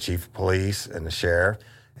with the chief of police and the sheriff,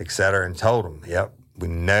 et cetera, and told him, yep, we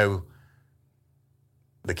know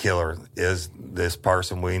the killer is this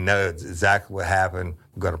person. We know exactly what happened.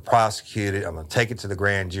 We're going to prosecute it. I'm going to take it to the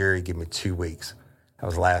grand jury. Give me 2 weeks. That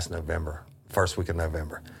was last November, first week of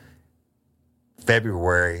November.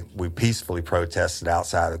 February, we peacefully protested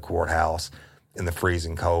outside the courthouse in the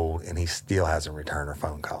freezing cold, and he still hasn't returned our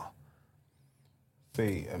phone call.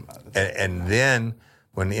 See, and then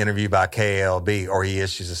when interviewed by KLB, or he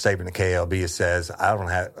issues a statement to KLB, it says, "I don't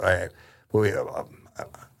have.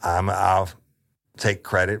 I'll take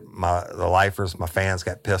credit. The lifers, my fans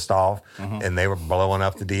got pissed off, and they were blowing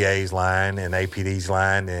up the DA's line and APD's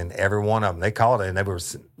line, and every one of them. They called it, and they were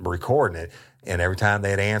recording it. And every time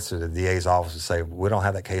they'd answer, the DA's office would say, we don't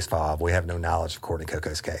have that case filed. We have no knowledge of Courtney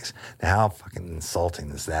Coco's case. Now, how fucking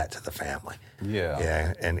insulting is that to the family?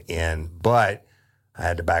 Yeah. Yeah. But I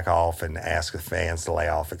had to back off and ask the fans to lay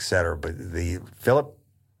off, et cetera. But Philip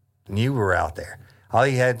knew we were out there. All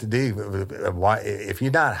he had to do, if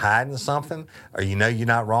you're not hiding something or you know you're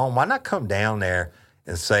not wrong, why not come down there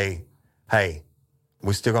and say, hey,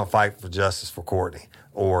 we're still going to fight for justice for Courtney,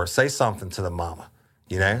 or say something to the mama.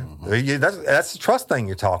 You know, that's the trust thing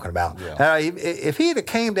you're talking about. Yeah. If he had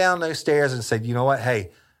came down those stairs and said, you know what,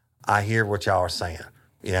 hey, I hear what y'all are saying,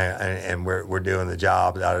 and we're doing the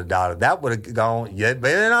job, that would have gone, but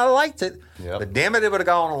then I liked it. Yep. But damn it, it would have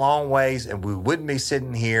gone a long ways, and we wouldn't be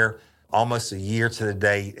sitting here almost a year to the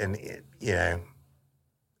date, and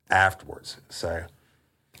afterwards. So,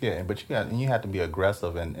 yeah, but you have to be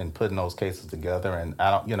aggressive in putting those cases together. And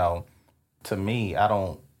I don't, to me, I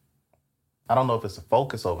don't know if it's a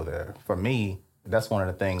focus over there. For me, that's one of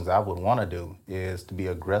the things I would want to do is to be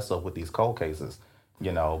aggressive with these cold cases.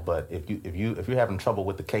 But if you're having trouble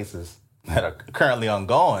with the cases that are currently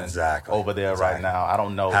ongoing over there right now, I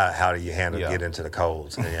don't know how do you get into the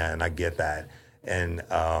colds. And I get that. And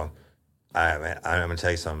I'm gonna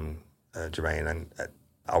tell you something, Jermaine.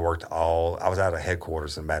 I was out of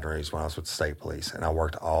headquarters in Baton Rouge when I was with the state police, and I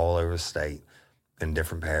worked all over the state in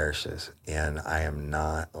different parishes, and I am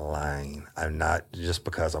not lying. I'm not, just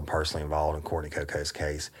because I'm personally involved in Courtney Coco's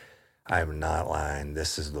case, I am not lying.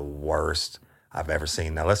 This is the worst I've ever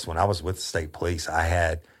seen. Now listen, when I was with the state police, I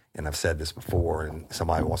had, and I've said this before, and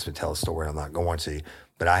somebody wants me to tell a story, and I'm not going to,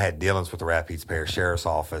 but I had dealings with the Rapides Parish Sheriff's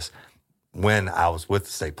Office when I was with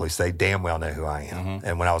the state police. They damn well know who I am. Mm-hmm.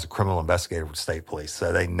 And when I was a criminal investigator with the state police,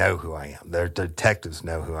 so they know who I am. Their detectives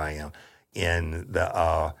know who I am. In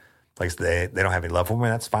the like they don't have any love for me,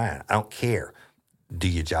 that's fine. I don't care. Do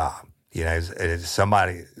your job. It's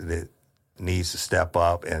somebody that needs to step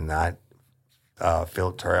up, and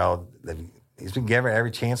Philip Terrell, he's been given every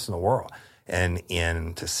chance in the world. And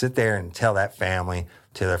to sit there and tell that family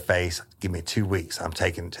to their face, give me 2 weeks, I'm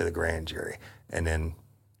taking it to the grand jury. And then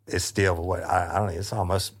it's still, I don't know, it's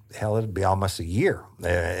almost, it'll be almost a year.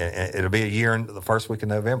 It'll be a year in the first week of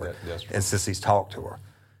November. That's right. And since he's talked to her.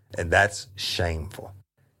 And that's shameful.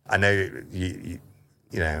 I know,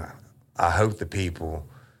 I hope the people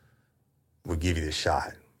would give you the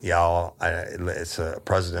shot. Y'all, it's a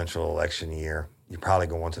presidential election year. You're probably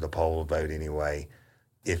going to the poll to vote anyway.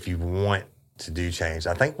 If you want to do change,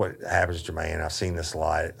 I think what happens, Jermaine, I've seen this a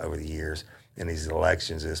lot over the years in these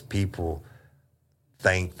elections, is people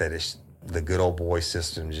think that it's the good old boy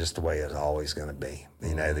system just the way it's always going to be.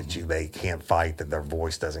 That they can't fight, that their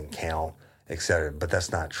voice doesn't count, et cetera. But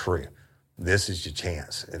that's not true. This is your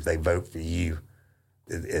chance. If they vote for you,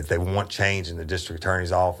 if they want change in the district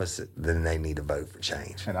attorney's office, then they need to vote for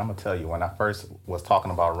change. And I'm going to tell you, when I first was talking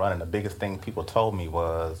about running, the biggest thing people told me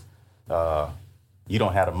was, you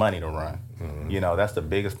don't have the money to run. Mm-hmm. That's the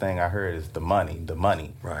biggest thing I heard is the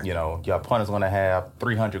money. Right. Your opponent's going to have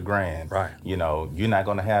 $300,000. Right. You're not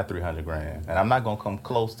going to have $300,000, and I'm not going to come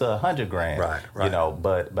close to $100,000. Right.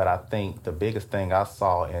 But I think the biggest thing I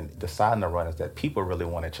saw in deciding to run is that people really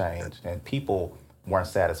want to change, and people weren't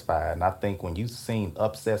satisfied. And I think when you've seen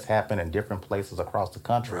upsets happen in different places across the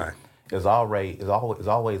country, right, there's always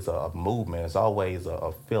a movement. It's always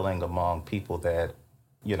a feeling among people that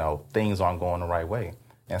things aren't going the right way.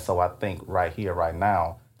 And so I think right here, right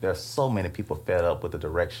now, there's so many people fed up with the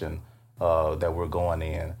direction that we're going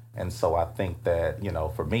in. And so I think that,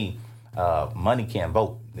 for me, money can't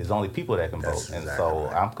vote. There's only people that can vote. And so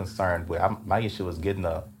right, I'm concerned with, my issue is getting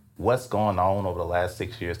what's going on over the last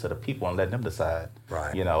 6 years to the people and letting them decide.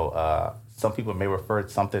 Right. Some people may refer to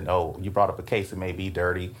something, you brought up a case, it may be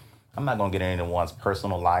dirty. I'm not going to get into anyone's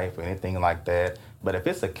personal life or anything like that. But if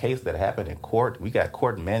it's a case that happened in court, we got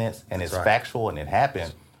court minutes, and it's factual and it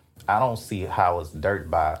happened, I don't see how it's dirt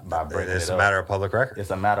by bringing it up. It's a matter of public record.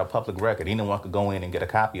 It's a matter of public record. Anyone could go in and get a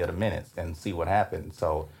copy of the minutes and see what happened.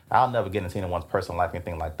 So I'll never get into anyone's personal life or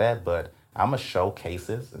anything like that, but I'm going to show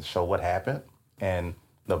cases and show what happened. And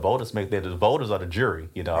the voters the voters are the jury.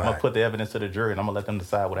 I'm going to put the evidence to the jury, and I'm going to let them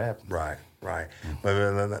decide what happened. Right. Mm-hmm.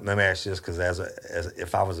 But let me ask you this, because as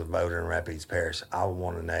if I was a voter in Rapides Parish, I would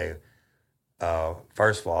want to know,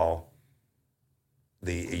 first of all,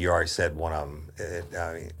 you already said one of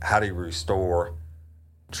them. How do you restore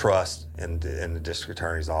trust in the district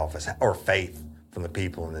attorney's office, or faith from the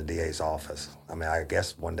people in the DA's office? I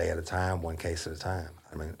guess one day at a time, one case at a time.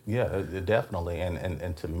 Yeah, definitely.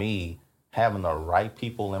 And to me, having the right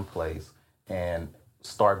people in place and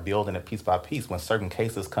start building it piece by piece. When certain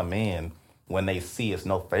cases come in, when they see it's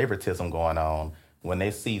no favoritism going on, when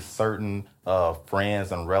they see certain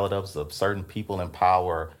friends and relatives of certain people in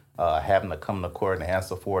power having to come to court and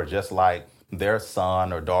answer for it, just like their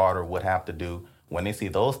son or daughter would have to do. When they see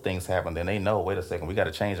those things happen, then they know, wait a second, we got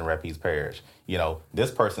to change in Rapides Parish.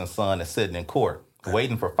 This person's son is sitting in court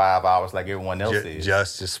waiting for 5 hours like everyone else is.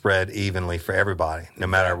 Justice spread evenly for everybody, no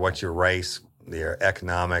matter what your race, your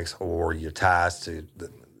economics, or your ties to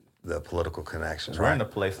the political connections. We're in a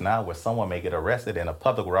place now where someone may get arrested and the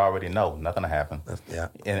public will already know nothing will happen. Yeah.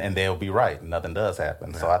 And they'll be right. Nothing does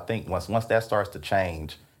happen. Yeah. So I think once that starts to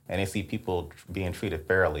change and they see people being treated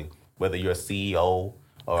fairly, whether you're a CEO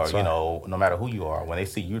or, no matter who you are, when they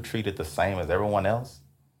see you treated the same as everyone else,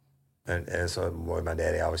 And so what my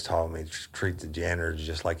daddy always taught me, treat the janitor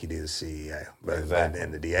just like you do the CEO. But Exactly.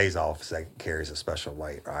 in the DA's office, that carries a special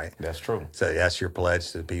weight, right? That's true. So that's your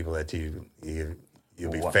pledge to the people that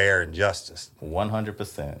you'll be fair and justice.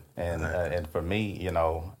 100%. And for me, you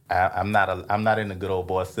know, I'm not in the good old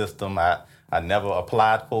boy system. I never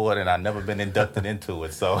applied for it, and I've never been inducted into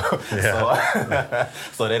it. So,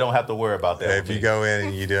 so they don't have to worry about that. If you go in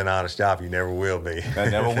and you do an honest job, you never will be. I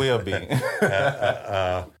never will be.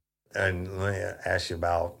 And let me ask you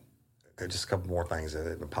about just a couple more things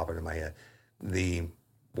that pop into my head.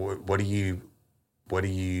 What do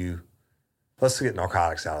you? Let's get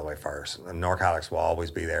narcotics out of the way first. Narcotics will always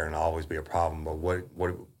be there and always be a problem. But what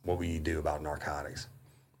will you do about narcotics?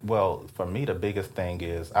 Well, for me, the biggest thing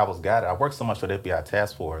is I work so much with FBI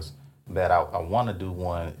Task Force that I want to do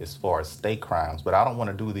one as far as state crimes, but I don't want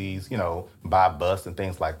to do these, you know, by bust and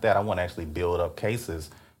things like that. I want to actually build up cases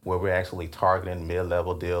where we're actually targeting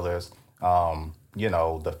mid-level dealers. You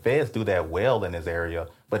know, the feds do that well in this area,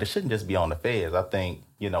 but it shouldn't just be on the feds. I think,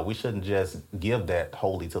 you know, we shouldn't just give that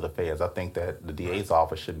wholly to the feds. I think that the DA's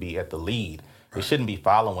office should be at the lead. It shouldn't be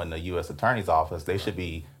following the U.S. Attorney's office. They should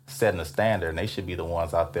be setting a standard, and they should be the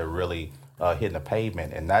ones out there really hitting the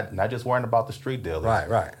pavement and not just worrying about the street dealers.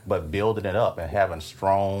 Right. But building it up and having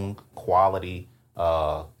strong quality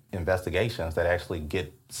investigations that actually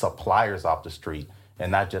get suppliers off the street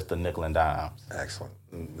and not just the nickel and dimes. Excellent.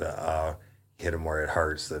 Hit them where it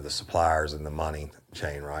hurts, the suppliers and the money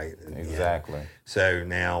chain, right? Exactly. Yeah. So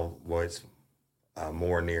now what's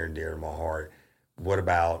more near and dear to my heart, what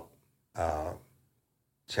about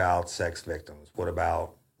child sex victims? What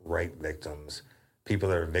about rape victims? People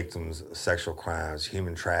that are victims of sexual crimes,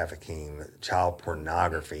 human trafficking, child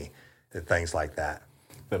pornography, and things like that.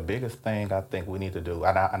 The biggest thing I think we need to do,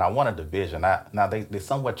 and I want a division. Now they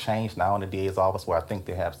somewhat changed now in the DA's office where I think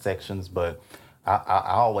they have sections, but I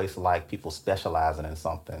always like people specializing in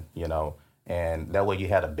something, you know, and that way you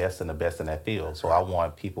have the best in that field. So I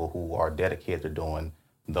want people who are dedicated to doing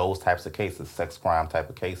those types of cases, sex crime type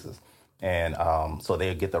of cases. And so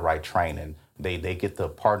they get the right training. They get to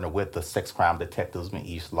partner with the sex crime detectives in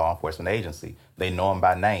each law enforcement agency. They know them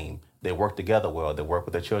by name. They work together well. They work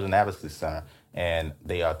with the Children's Advocacy Center, and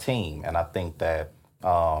they are a team. And I think that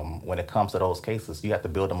when it comes to those cases, you have to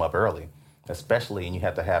build them up early, especially, and you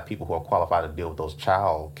have to have people who are qualified to deal with those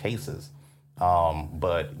child cases.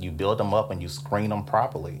 But you build them up and you screen them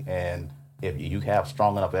properly. And if you have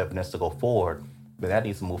strong enough evidence to go forward, then that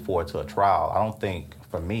needs to move forward to a trial. I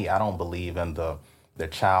don't believe in the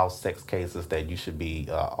child sex cases that you should be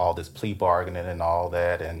all this plea bargaining and all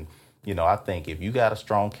that. And, you know, I think if you got a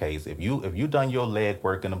strong case, if you done your leg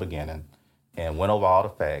work in the beginning and went over all the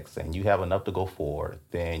facts and you have enough to go forward,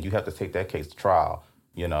 then you have to take that case to trial.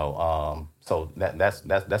 You know, so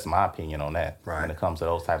that's my opinion on that when it comes to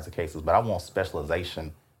those types of cases. But I want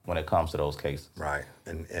specialization when it comes to those cases. Right,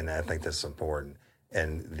 and I think that's important.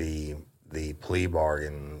 And the plea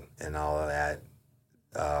bargain and all of that,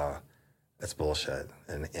 that's bullshit.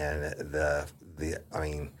 And I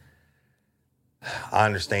mean, I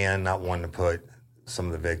understand not wanting to put some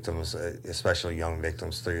of the victims, especially young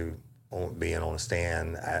victims, through being on the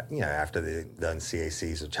stand, after they've done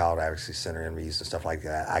CACs or Child Advocacy Center interviews and stuff like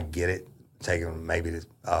that. I get it, taking them maybe to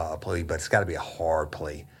a plea, but it's got to be a hard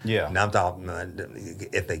plea. Yeah. And I'm talking,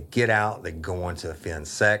 if they get out, they go on to offend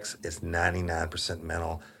sex. It's 99%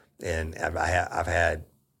 mental. And I've had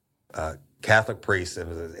Catholic priests in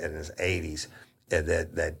his 80s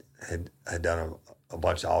that had done a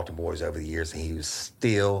bunch of altar boys over the years, and he was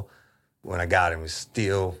still, when I got him, was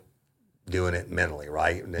still doing it mentally,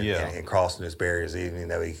 right? And crossing those barriers, even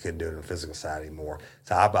though he couldn't do it on the physical side anymore.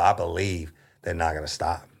 So I believe they're not going to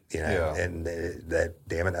stop, and that,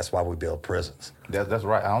 damn it, that's why we build prisons. That's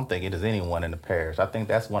right. I don't think it is anyone in the parish. I think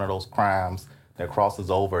that's one of those crimes that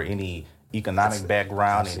crosses over any economic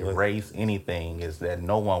background, any race, anything, is that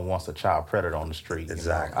no one wants a child predator on the street.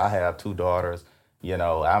 Exactly. I have 2 daughters.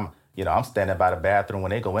 I'm standing by the bathroom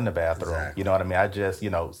when they go in the bathroom. Exactly. You know what I mean? I just,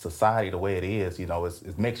 society the way it is,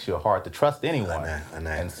 it makes you hard to trust anyone. I know.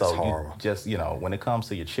 And so you just, when it comes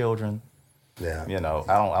to your children, I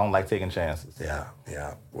don't like taking chances.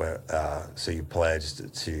 Yeah. Well, so you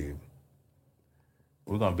pledged to.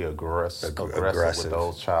 We're going to be aggressive with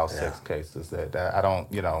those child sex cases. That I don't,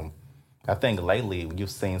 I think lately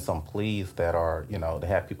you've seen some pleas that are, they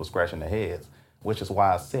have people scratching their heads, which is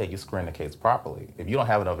why I said you screen the case properly. If you don't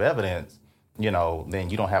have enough evidence, then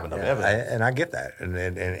you don't have enough evidence. And I get that.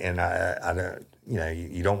 And I don't,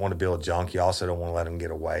 you don't want to build junk. You also don't want to let them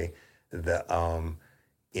get away. But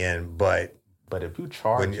if you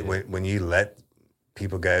charge when you let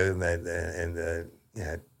people go and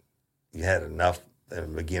you had enough in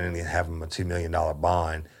the beginning they have them a $2 million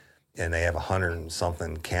bond, and they have 100 and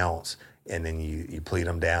something counts, and then you plead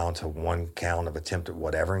them down to one count of attempted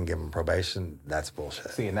whatever and give them probation. That's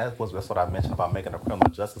bullshit. See, and that's what I mentioned about making the criminal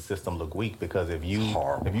justice system look weak. Because if you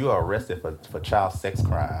are arrested for child sex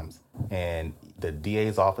crimes and the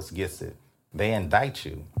DA's office gets it, they indict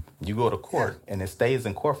you. You go to court, and it stays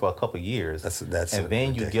in court for a couple of years. That's and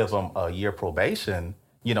then ridiculous. You give them a year probation.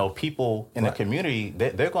 You know, people in the community,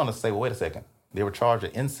 they're going to say, well, wait a second, they were charged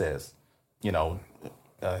with incest, you know,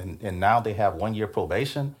 and now they have 1 year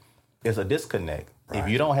probation. It's a disconnect. Right. If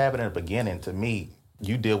you don't have it in the beginning, to me,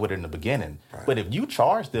 you deal with it in the beginning. Right. But if you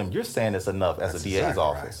charge them, you're saying it's enough as a DA's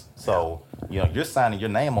office. Right. So, you know, you're signing your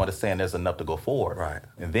name on it saying there's enough to go forward. Right.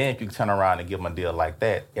 And then if you turn around and give them a deal like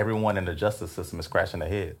that, everyone in the justice system is scratching their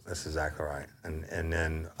heads. That's exactly right. And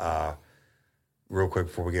then real quick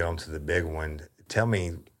before we get on to the big one, tell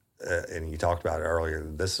me, and you talked about it earlier,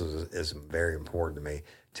 this is very important to me.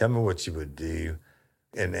 Tell me what you would do.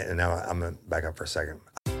 And now I'm going to back up for a second.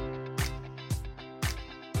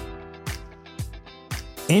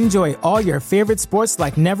 Enjoy all your favorite sports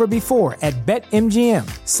like never before at BetMGM.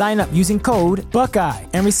 Sign up using code Buckeye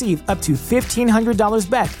and receive up to $1,500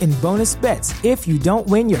 back in bonus bets if you don't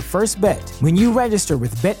win your first bet. When you register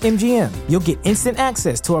with BetMGM, you'll get instant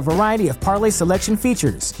access to a variety of parlay selection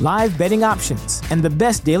features, live betting options, and the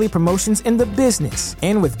best daily promotions in the business.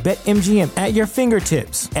 And with BetMGM at your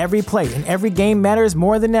fingertips, every play and every game matters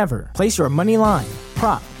more than ever. Place your money line,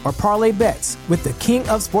 prop, or parlay bets with the king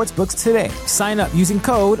of sportsbooks today. Sign up using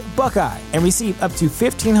code Buckeye and receive up to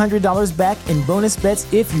 $1,500 back in bonus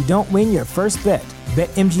bets if you don't win your first bet.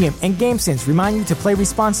 BetMGM and GameSense remind you to play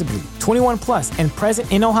responsibly. 21 plus and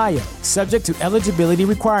present in Ohio, subject to eligibility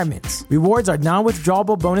requirements. Rewards are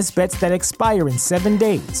non-withdrawable bonus bets that expire in 7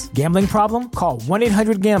 days. Gambling problem? Call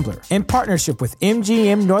 1-800-GAMBLER. In partnership with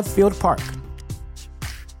MGM Northfield Park.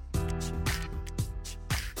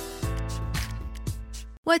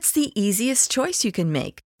 What's the easiest choice you can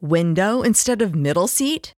make? Window instead of middle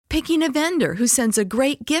seat? Picking a vendor who sends a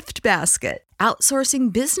great gift basket?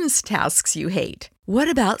 Outsourcing business tasks you hate? What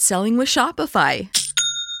about selling with Shopify?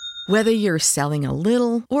 Whether you're selling a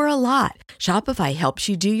little or a lot, Shopify helps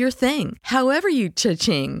you do your thing, however you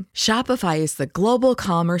cha-ching. Shopify is the global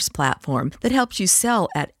commerce platform that helps you sell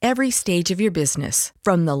at every stage of your business.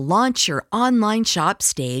 From the launch your online shop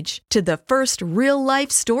stage to the first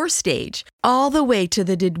real-life store stage, all the way to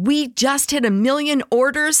the did we just hit 1 million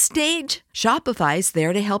orders stage. Shopify's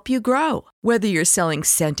there to help you grow. Whether you're selling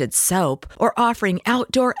scented soap or offering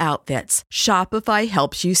outdoor outfits, Shopify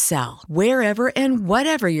helps you sell. Wherever and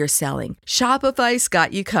whatever you're selling, Shopify's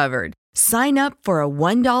got you covered. Sign up for a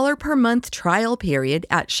 $1 per month trial period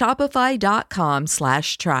at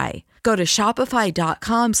shopify.com/try. Go to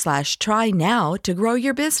shopify.com/try now to grow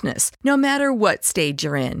your business, no matter what stage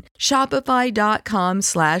you're in.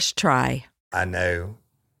 Shopify.com/try. I know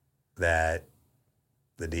that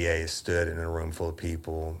the DA stood in a room full of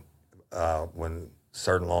people when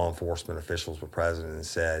certain law enforcement officials were present and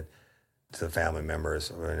said to the family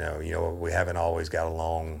members, you know, we haven't always got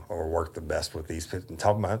along or worked the best with these people.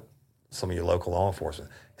 Talking about some of your local law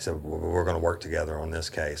enforcement. He said, we're going to work together on this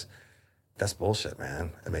case. That's bullshit,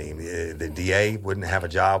 man. I mean, the DA wouldn't have a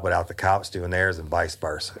job without the cops doing theirs and vice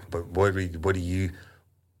versa. But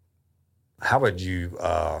how would you,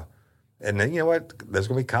 and then, you know what, there's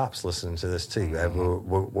going to be cops listening to this too.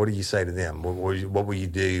 What do you say to them? What will you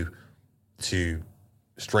do to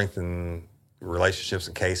strengthen relationships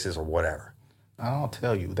and cases or whatever? I'll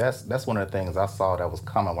tell you, that's one of the things I saw that was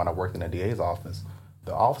coming when I worked in the DA's office.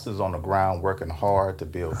 The officers on the ground working hard to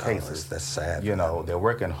build cases. That's sad. You know, they're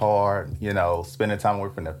working hard, you know, spending time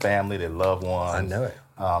with their family, their loved ones. I know it.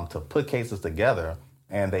 To put cases together,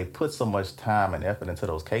 and they put so much time and effort into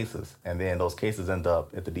those cases, and then those cases end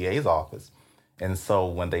up at the DA's office. And so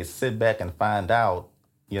when they sit back and find out,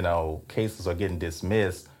 you know, cases are getting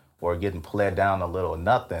dismissed or getting pled down a little or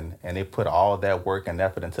nothing, and they put all of that work and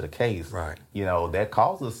effort into the case, right? You know, that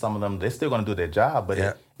causes some of them, they're still going to do their job,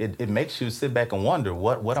 but it makes you sit back and wonder,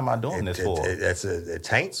 what am I doing this for? It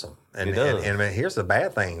taints them. And, it does. And I mean, here's the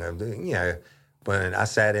bad thing. You know, when I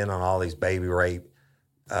sat in on all these baby rape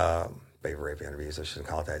interviews, I shouldn't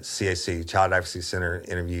call it that, CAC, Child Advocacy Center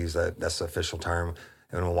interviews, that's the official term,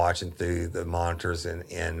 and I'm watching through the monitors and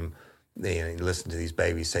you listen to these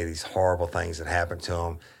babies say these horrible things that happen to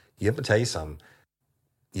them. You have to tell you something.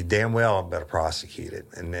 You damn well better prosecute it.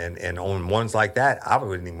 And on ones like that, I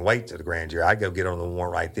wouldn't even wait to the grand jury. I'd go get on the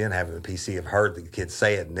warrant right then, having the PC have heard the kid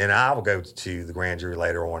say it, and then I will go to the grand jury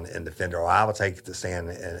later on and defend it, or I will take the stand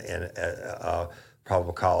and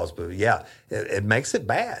probable cause. But yeah, it makes it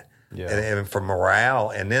bad. and for morale.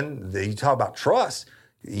 And then you talk about trust.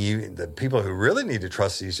 The people who really need to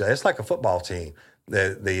trust each other, it's like a football team.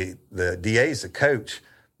 The DAs, the coach,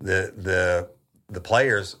 the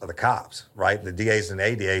players are the cops, right? The DAs and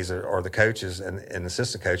ADAs are the coaches and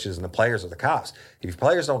assistant coaches, and the players are the cops. If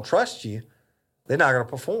players don't trust you, they're not going to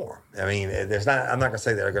perform. I mean, I'm not going to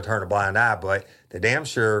say they're going to turn a blind eye, but they damn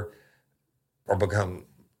sure or become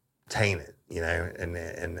tainted,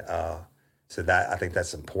 and so that I think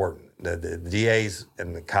that's important. The DAs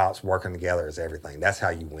and the cops working together is everything. That's how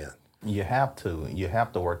you win. You have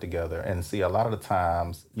to work together. And see, a lot of the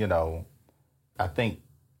times, I think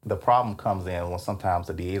the problem comes in when sometimes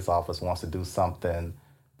the DA's office wants to do something,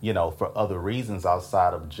 for other reasons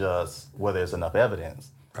outside of just where there's enough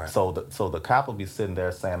evidence. Right. So the cop will be sitting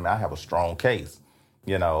there saying, "Man, I have a strong case,"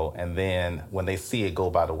 and then when they see it fall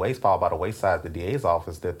by the wayside of the DA's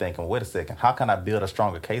office, they're thinking, "Wait a second, how can I build a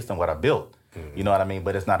stronger case than what I built?" Mm-hmm. You know what I mean?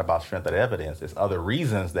 But it's not about strength of the evidence. It's other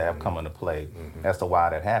reasons that have come into play as to why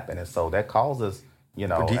that happened. And so that causes,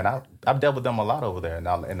 and I've dealt with them a lot over there, and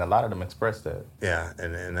a lot of them express that. Yeah,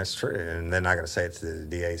 and that's true. And they're not going to say it to the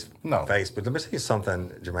DA's face. But let me tell you something,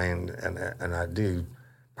 Jermaine, and I do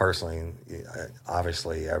personally,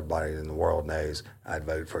 obviously everybody in the world knows I'd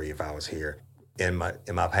vote for you if I was here. In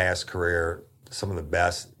my past career, some of the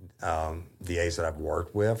best DAs that I've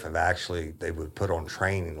worked with they would put on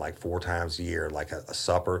training like 4 times a year, like a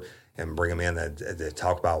supper, and bring them in to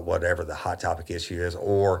talk about whatever the hot topic issue is,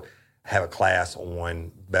 or have a class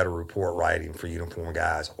on better report writing for uniformed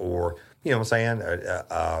guys, or, you know what I'm saying?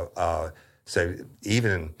 So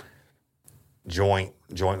even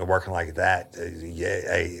jointly working like that,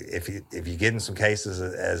 if you get in some cases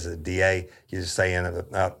as a DA, you're just saying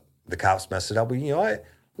the cops messed it up, well, you know what?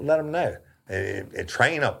 Let them know. And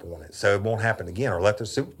train up on it so it won't happen again, or let their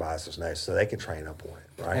supervisors know so they can train up on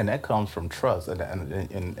it, right? And that comes from trust, and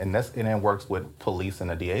that works with police and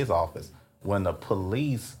the DA's office. When the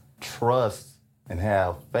police trust and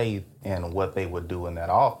have faith in what they would do in that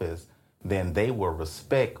office, then they will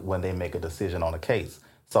respect when they make a decision on a case.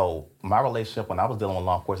 So my relationship when I was dealing with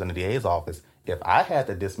law enforcement in the DA's office, if I had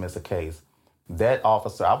to dismiss a case, that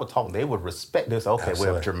officer, I would talk, they would respect this. Okay,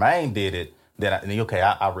 Absolutely. Well, if Jermaine did it, then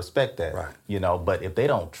I respect that. Right. But if they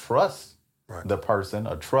don't trust the person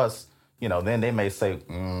or trust, then they may say,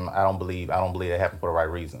 I don't believe it happened for the right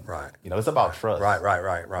reason. Right. It's about trust.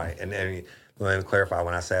 Right. And let me clarify,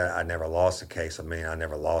 when I say I never lost a case, I mean I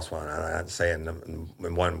never lost one. I'm not saying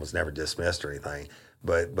one was never dismissed or anything.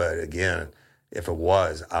 But again, if it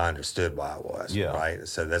was, I understood why it was. Yeah. Right.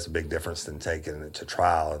 So that's a big difference than taking it to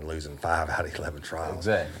trial and losing 5 out of 11 trials.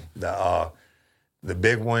 Exactly. The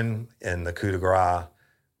big one in the coup de grace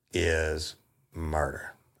is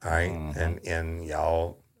murder, all right? Mm-hmm. And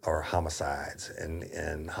y'all are homicides.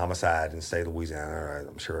 And homicide in the state of Louisiana,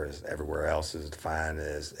 I'm sure as everywhere else, is defined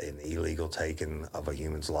as an illegal taking of a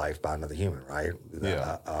human's life by another human, right?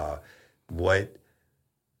 Yeah. What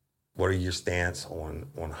are your stance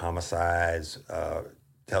on homicides?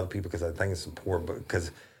 Tell the people, because I think it's important,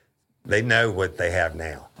 because they know what they have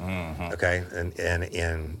now, okay?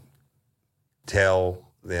 And tell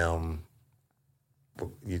them,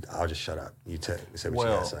 I'll just shut up. You say what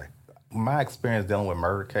you got to say. My experience dealing with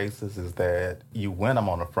murder cases is that you win them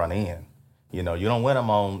on the front end. You don't win them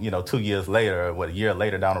on, 2 years later, a year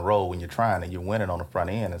later down the road when you're trying, and you win it on the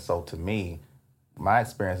front end. And so to me, my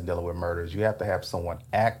experience dealing with murders, you have to have someone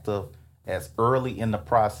active as early in the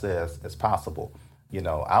process as possible.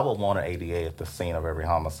 I would want an ADA at the scene of every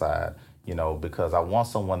homicide, because I want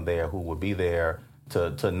someone there who would be there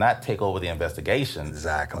to not take over the investigation.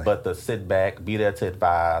 Exactly. But to sit back, be there to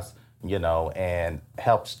advise, and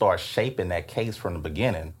help start shaping that case from the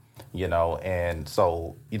beginning, And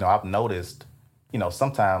so, I've noticed,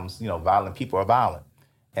 sometimes, violent people are violent.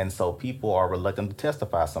 And so people are reluctant to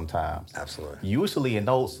testify sometimes. Absolutely. Usually in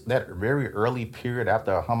that very early period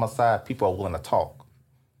after a homicide, people are willing to talk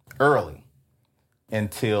early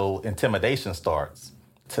until intimidation starts.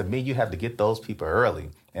 To me, you have to get those people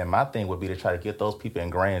early. And my thing would be to try to get those people in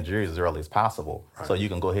grand juries as early as possible, so you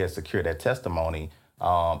can go ahead and secure that testimony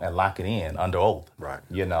and lock it in under oath. Right.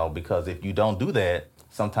 Because if you don't do that,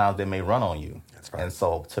 sometimes they may run on you. That's right. And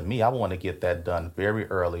so to me, I want to get that done very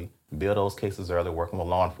early, build those cases early, working with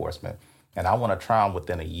law enforcement. And I want to try them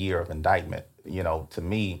within a year of indictment. To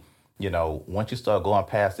me, once you start going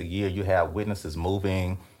past a year, you have witnesses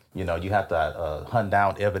moving, you have to hunt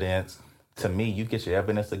down evidence. To me, you get your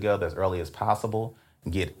evidence together as early as possible.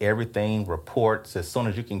 Get everything, reports, as soon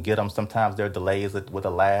as you can get them. Sometimes there are delays with the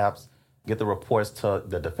labs. Get the reports to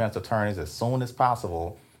the defense attorneys as soon as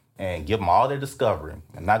possible and give them all their discovery.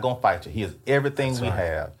 I'm not going to fight you. Here's everything we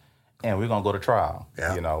have. and we're going to go to trial.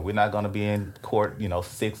 Yeah. You know, we're not going to be in court,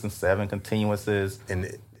 6 and 7 continuances.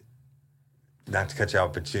 And not to cut you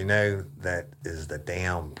off, but that is the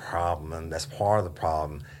damn problem, and that's part of the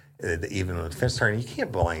problem. Even the defense attorney, you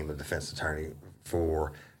can't blame the defense attorney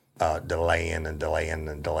for delaying, and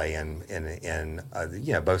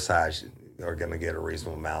both sides are going to get a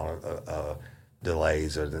reasonable amount of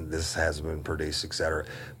delays, or this hasn't been produced, et cetera.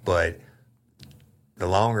 But the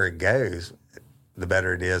longer it goes, the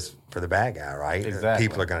better it is for the bad guy, right? Exactly.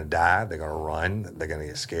 People are going to die. They're going to run. They're going to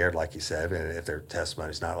get scared, like you said, and if their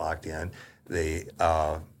testimony's not locked in. The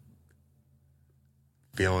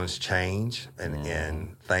feelings change,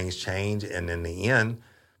 and things change, and in the end,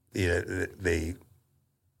 they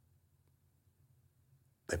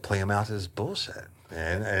play them out as bullshit.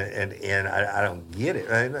 And I don't get it.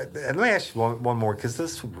 And let me ask you one more, because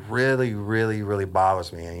this really, really, really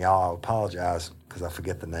bothers me. And y'all, I apologize because I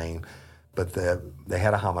forget the name, but they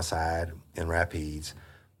had a homicide in Rapides,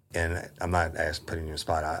 and I'm not putting you in a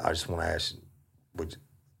spot. I just want to ask, would you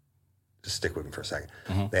just stick with me for a second?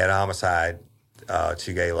 Mm-hmm. They had a homicide,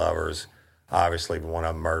 2 gay lovers. Obviously, one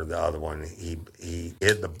of them murdered the other one. He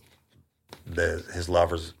hid his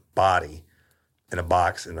lover's body in a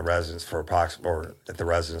box in the residence for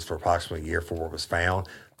approximately a year before it was found.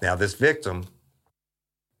 Now, this victim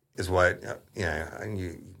is what you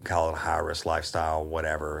can call it a high-risk lifestyle,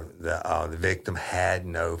 whatever. The victim had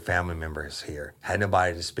no family members here, had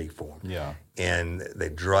nobody to speak for him. Yeah, and they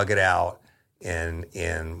drug it out. And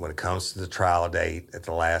when it comes to the trial date, at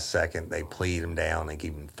the last second, they plead him down and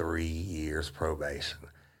give him 3 years probation.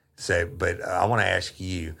 So, but I want to ask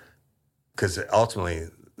you, because ultimately,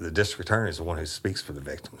 the district attorney is the one who speaks for the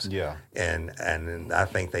victims. Yeah. And I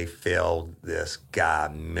think they failed this guy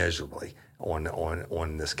miserably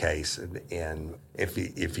on this case. And if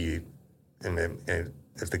the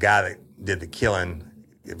guy that did the killing,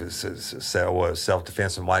 it was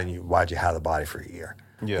self-defense, and why'd you hide the body for a year?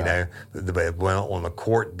 Yeah. On the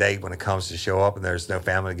court date, when it comes to show up and there's no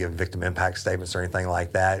family to give victim impact statements or anything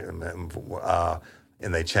like that,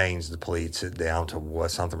 and they changed the plea down to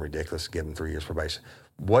something ridiculous, give them 3 years probation.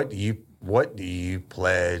 What do you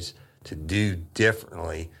pledge to do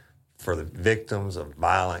differently for the victims of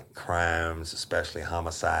violent crimes, especially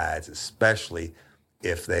homicides, especially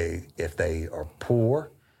if they are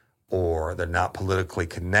poor or they're not politically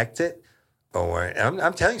connected? And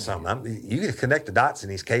I'm telling you something. You can connect the dots in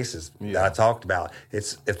these cases that I talked about.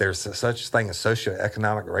 It's if there's such a thing as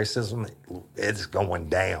socioeconomic racism, it's going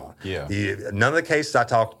down. Yeah. None of the cases I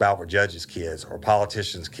talked about were judges' kids or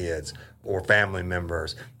politicians' kids or family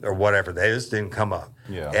members or whatever. They just didn't come up.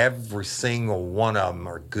 Yeah. Every single one of them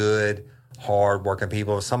are good, hard-working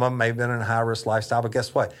people. Some of them may have been in a high-risk lifestyle, but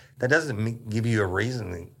guess what? That doesn't give you a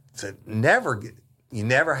reason to you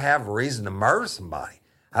never have a reason to murder somebody.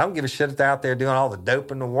 I don't give a shit if they're out there doing all the dope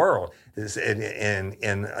in the world and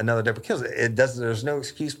another dope kills. There's no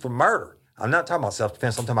excuse for murder. I'm not talking about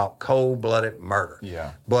self-defense. I'm talking about cold-blooded murder.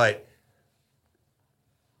 Yeah. But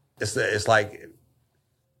it's like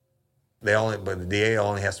the DA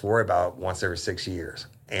only has to worry about once every 6 years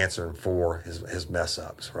answering for his mess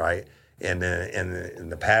ups, right? And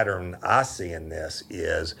the pattern I see in this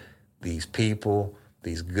is these people,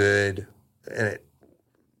 these good,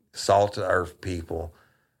 salt to earth people,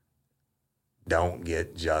 don't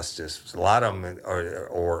get justice. A lot of them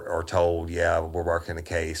are told, yeah, we're working a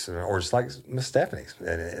case, or just like Miss Stephanie's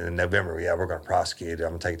in November, yeah, we're going to prosecute it. I'm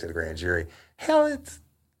going to take it to the grand jury. Hell, it's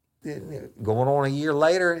going on a year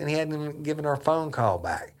later, and he hadn't even given her a phone call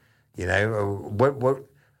back. What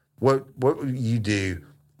would you do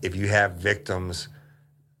if you have victims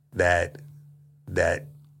that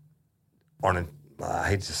aren't, I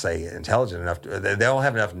hate to say intelligent enough, they don't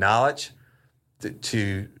have enough knowledge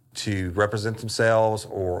to represent themselves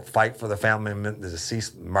or fight for the family, the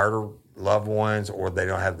deceased murder loved ones, or they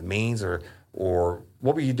don't have the means, or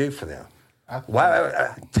what would you do for them?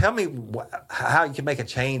 Tell me how you can make a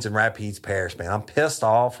change in Rapides Parish, man. I'm pissed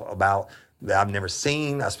off about that.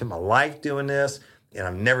 I spent my life doing this, and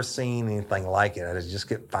I've never seen anything like it. I just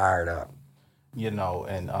get fired up.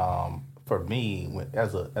 And for me,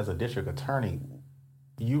 as a district attorney,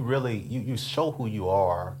 you really you show who you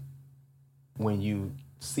are when you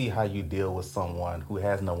see how you deal with someone who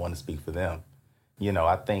has no one to speak for them.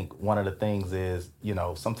 I think one of the things is,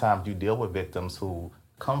 sometimes you deal with victims who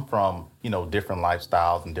come from, different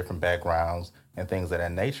lifestyles and different backgrounds and things of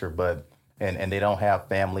that nature, but and they don't have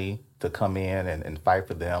family to come in and fight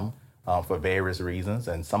for them for various reasons.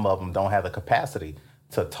 And some of them don't have the capacity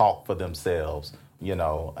to talk for themselves,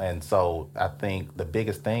 And so I think the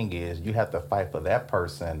biggest thing is you have to fight for that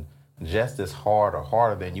person just as hard or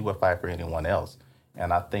harder than you would fight for anyone else.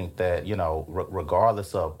 And I think that, you know,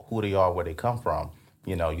 regardless of who they are, where they come from,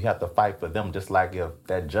 you know, you have to fight for them, just like if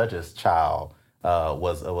that judge's child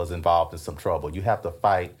was involved in some trouble. You have to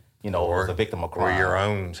fight, you know, or was a victim of crime. Or your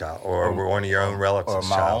own child, or one of your own relatives' or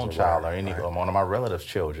my own child, or one of my relatives'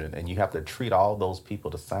 children. And you have to treat all those people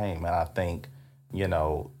the same. And I think, you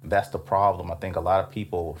know, that's the problem. I think a lot of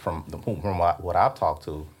people from what I've talked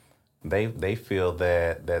to, they feel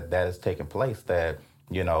that is taking place, that,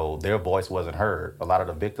 you know, their voice wasn't heard. A lot of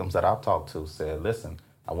the victims that I've talked to said, listen,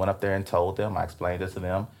 I went up there and told them, I explained this to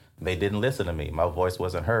them. They didn't listen to me. My voice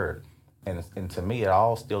wasn't heard. And to me, it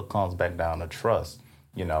all still comes back down to trust.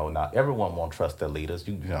 You know, now everyone won't trust their leaders.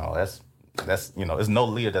 You know, that's you know, there's no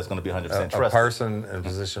leader that's going to be 100% trusted. A person in a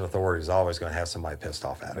position of authority is always going to have somebody pissed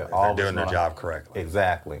off at them if they're doing their job correctly.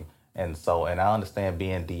 Exactly. And so, and I understand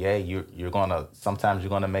being DA, you're going to, sometimes you're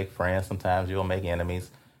going to make friends, sometimes you'll make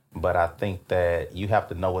enemies. But I think that you have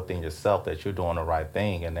to know within yourself that you're doing the right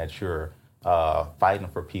thing and that you're fighting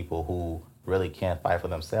for people who really can't fight for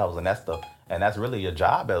themselves. And that's really your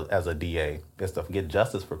job as a DA, is to get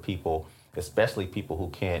justice for people, especially people who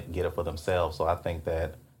can't get it for themselves. So I think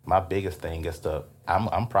that my biggest thing is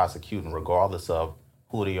I'm prosecuting regardless of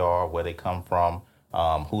who they are, where they come from,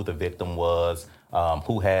 who the victim was,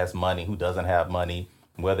 who has money, who doesn't have money,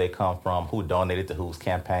 where they come from, who donated to whose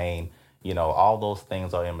campaign. You know, all those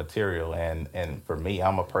things are immaterial. And for me,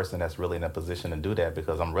 I'm a person that's really in a position to do that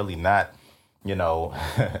because I'm really not, you know,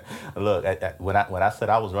 look, when I said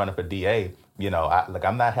I was running for DA, you know,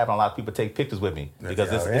 I'm not having a lot of people take pictures with me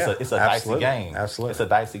because it's a dicey game. Absolutely. It's a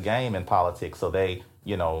dicey game in politics. So they,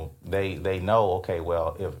 you know, they know, okay,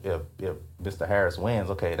 well, if Mr. Harris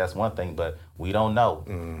wins, okay, that's one thing, but we don't know.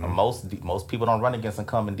 Mm-hmm. Most people don't run against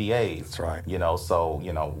incumbent DAs. That's right. You know, so,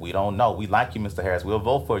 you know, we don't know. We like you, Mr. Harris. We'll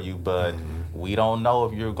vote for you, but we don't know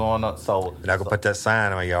if you're going to. So you're not going to put that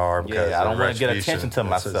sign on my yard because I don't want to get attention to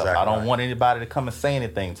myself. Exactly I don't want anybody to come and say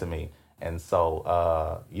anything to me. And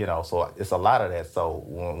so, you know, so it's a lot of that. So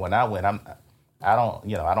when I win, I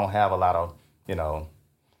don't have a lot of, you know,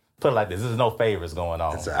 put it like this, there's no favors going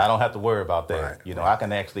on. Exactly. I don't have to worry about that. Right, you know, I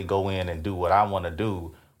can actually go in and do what I want to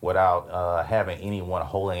do without having anyone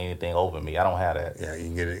holding anything over me. I don't have that. Yeah,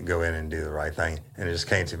 you can go in and do the right thing. And it just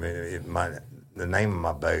came to me, the name of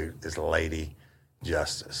my boat is Lady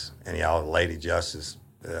Justice. And y'all, Lady Justice,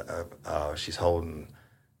 she's holding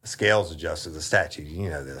the scales of justice, the statue. You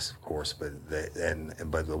know this, of course, but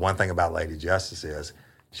the one thing about Lady Justice is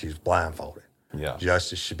she's blindfolded. Yeah.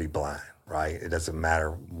 Justice should be blind, right? It doesn't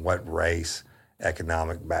matter what race,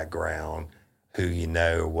 economic background, who you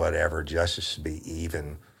know, whatever. Justice should be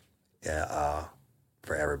even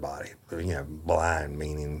for everybody. You know, blind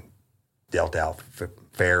meaning dealt out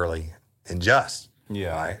fairly and just.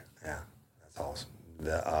 Yeah. Right? Yeah, that's awesome.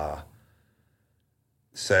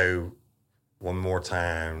 So one more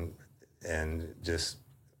time, and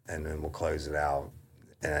then we'll close it out.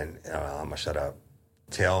 And I'm gonna shut up.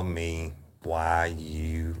 Tell me why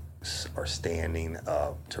you are standing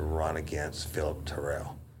up to run against Philip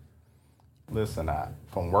Terrell. Listen,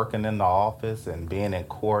 from working in the office and being in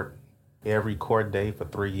court every court day for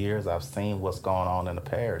 3 years, I've seen what's going on in the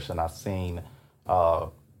parish, and I've seen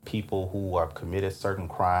people who have committed certain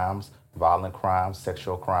crimes, violent crimes,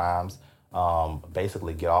 sexual crimes,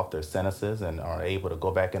 basically get off their sentences and are able to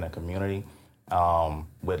go back in the community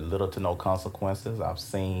with little to no consequences. I've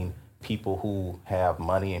seen people who have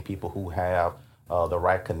money and people who have the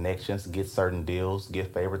right connections get certain deals,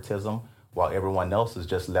 get favoritism, while everyone else is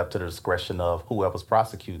just left to the discretion of whoever's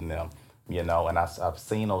prosecuting them. You know, and I've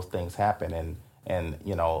seen those things happen, and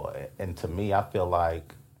you know, and to me, I feel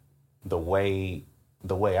like the way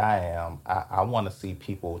I am, I want to see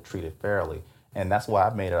people treated fairly. And that's why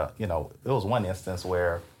I made it was one instance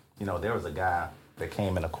where, you know, there was a guy that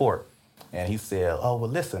came into court and he said, oh, well,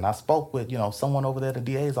 listen, I spoke with, you know, someone over there at the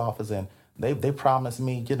DA's office and they promised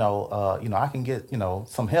me, I can get,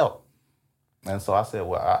 some help. And so I said,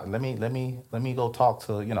 well, let me go talk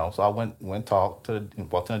to, so I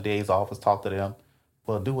walked in the DA's office, talked to them.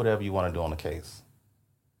 Well, do whatever you want to do on the case.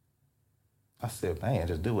 I said, man,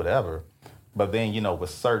 just do whatever. But then, with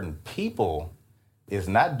certain people, it's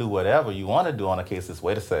not do whatever you want to do on a case. It's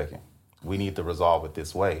wait a second. We need to resolve it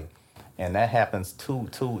this way. And that happens too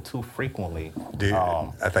frequently.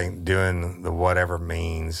 I think doing the whatever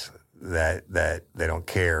means that they don't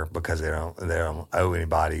care because they don't owe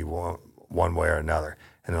anybody one way or another.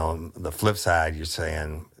 And on the flip side, you're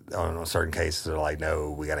saying on certain cases they're like,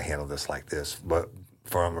 no, we got to handle this like this, but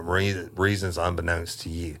from reasons unbeknownst to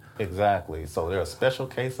you. Exactly. So there are special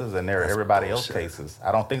cases and there are everybody else cases.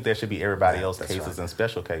 I don't think there should be everybody else cases and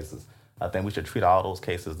special cases. I think we should treat all those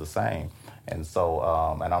cases the same. And so,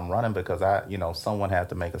 and I'm running because someone had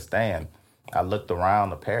to make a stand. I looked around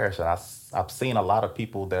the parish and I've seen a lot of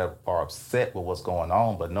people that are upset with what's going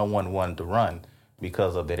on, but no one wanted to run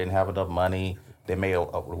because they didn't have enough money. They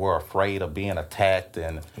were afraid of being attacked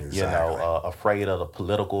and, afraid of the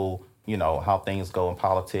political, how things go in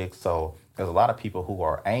politics. So there's a lot of people who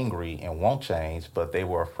are angry and won't change, but they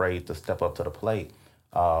were afraid to step up to the plate.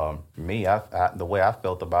 Me, the way I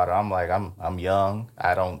felt about it, I'm like, I'm young.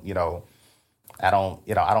 I don't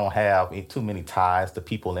have too many ties to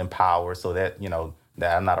people in power, so that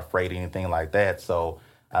that I'm not afraid of anything like that. So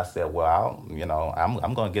I said, well,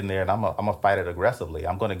 I'm going to get in there and I'm going to fight it aggressively.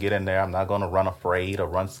 I'm going to get in there. I'm not going to run afraid or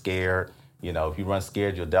run scared. If you run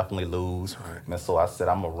scared, you'll definitely lose. Right. And so I said,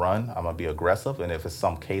 I'm going to run. I'm going to be aggressive. And if it's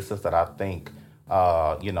some cases that I think,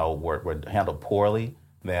 were handled poorly,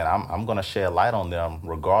 then I'm going to shed light on them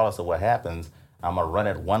regardless of what happens. I'm going to run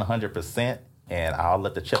it 100%, and I'll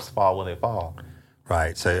let the chips fall when they fall.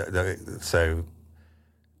 Right. So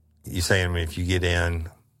you're saying if you get in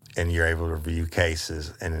and you're able to review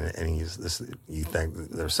cases and you think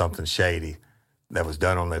there's something shady that was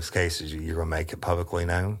done on those cases, you're going to make it publicly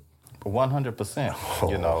known? 100%.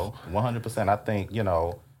 100%. I think,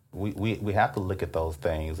 we have to look at those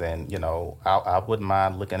things. And, I wouldn't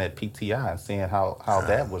mind looking at PTI and seeing how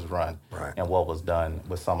that was run and what was done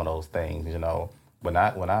with some of those things. When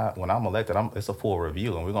I'm elected, it's a full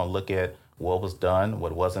review, and we're going to look at what was done,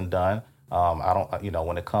 what wasn't done.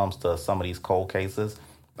 When it comes to some of these cold cases,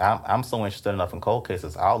 I'm so interested enough in cold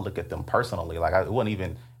cases, I'll look at them personally. Like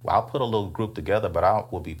I'll put a little group together, but I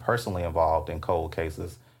will be personally involved in cold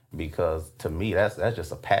cases because to me, that's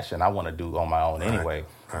just a passion I want to do on my own anyway.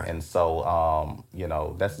 Right. And so,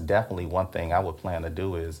 that's definitely one thing I would plan to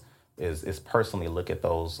do is personally look at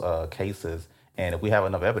those cases. And if we have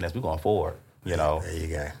enough evidence, we're going forward, There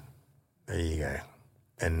you go.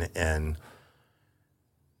 And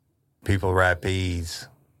people Rapides,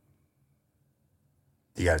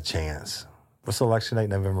 you got a chance. What's the election date?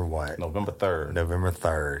 November what? November 3rd. November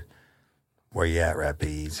 3rd. Where you at,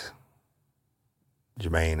 Rapides?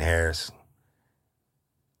 Jermaine Harris.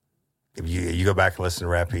 If you go back and listen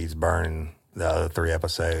to Rapides Burning, the other 3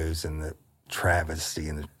 episodes, and the travesty,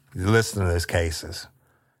 and you listen to those cases,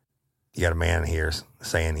 you got a man here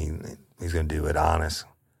saying he's going to do it honest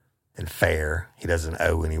and fair. He doesn't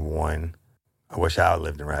owe anyone. I wish I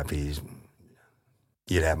lived in Rapides.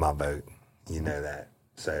 You'd have my vote. You know that.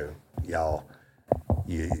 So, y'all,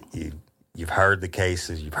 you've heard the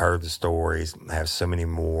cases, you've heard the stories. I have so many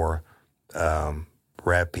more.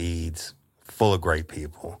 Rapides, full of great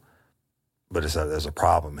people, but there's a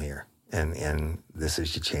problem here, and this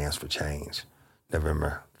is your chance for change.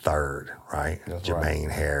 November 3rd, right? That's Jermaine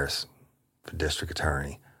Harris, for district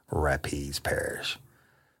attorney, Rapides Parish.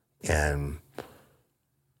 And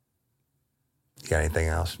you got anything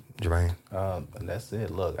else, Jermaine? That's it.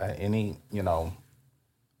 Look,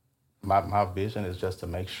 my vision is just to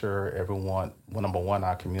make sure everyone, number one,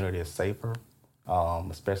 our community is safer,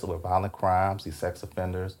 especially with violent crimes, these sex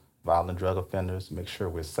offenders, violent drug offenders, make sure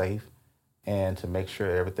we're safe, and to make sure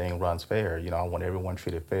everything runs fair. I want everyone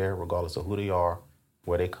treated fair, regardless of who they are,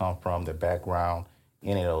 where they come from, their background,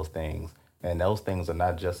 any of those things. And those things are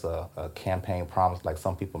not just a campaign promise like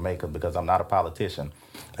some people make, because I'm not a politician.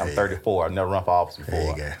 I'm 34. I've never run for office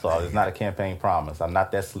before. So it's not a campaign promise. I'm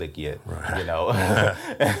not that slick yet,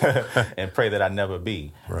 and pray that I never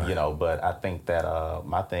be, But I think that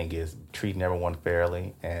my thing is treating everyone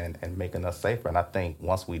fairly and making us safer. And I think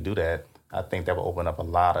once we do that, I think that will open up a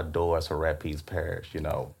lot of doors for Rapides Parish,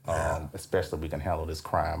 especially if we can handle this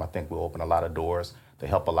crime. I think we'll open a lot of doors to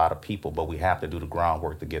help a lot of people, but we have to do the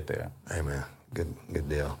groundwork to get there. Amen. Good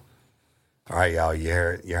deal. All right, y'all, you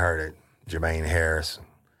heard it. Jermaine Harris.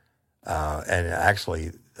 And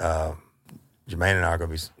actually, Jermaine and I are going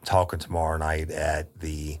to be talking tomorrow night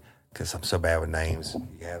because I'm so bad with names.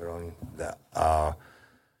 You have it on you.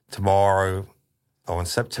 Tomorrow, on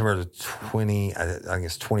September the 20th, I think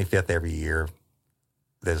it's 25th every year,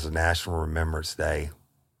 there's a National Remembrance Day.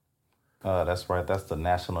 That's right. That's the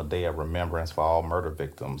National Day of Remembrance for all murder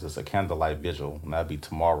victims. It's a candlelight vigil, and that'd be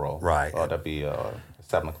tomorrow. Right. That'd be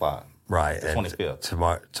 7 o'clock. Right. The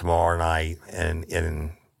 25th. Tomorrow night,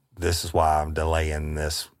 and this is why I'm delaying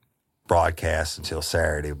this broadcast until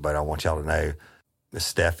Saturday, but I want y'all to know Miss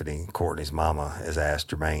Stephanie, Courtney's mama, has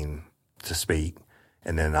asked Jermaine to speak,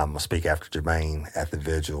 and then I'm going to speak after Jermaine at the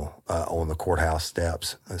vigil on the courthouse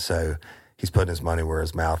steps. And so he's putting his money where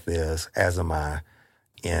his mouth is, as am I,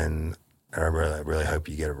 and I really hope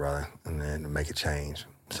you get it, brother, and then make a change.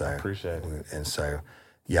 So I appreciate it. And so,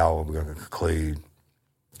 y'all, we're going to conclude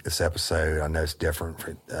this episode. I know it's different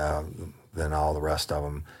than all the rest of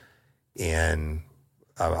them. And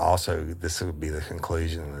also, this would be the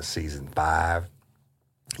conclusion of season 5.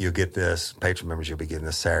 You'll get this, Patreon members, you'll be getting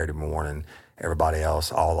this Saturday morning. Everybody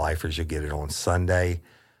else, all lifers, you'll get it on Sunday.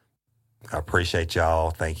 I appreciate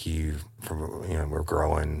y'all. Thank you for, we're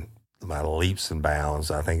growing by leaps and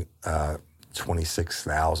bounds. I think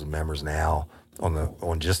 26,000 members now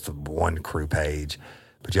on just the one crew page.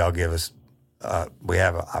 But y'all give us, we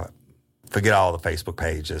have, forget all the Facebook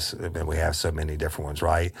pages. I mean, we have so many different ones,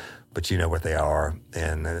 right? But you know what they are.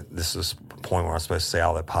 And this is the point where I'm supposed to say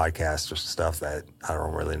all that podcast or stuff that I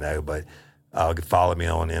don't really know. But follow me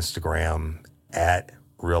on Instagram at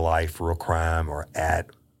Real Life Real Crime or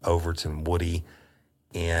at Overton Woody.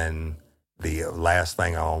 And the last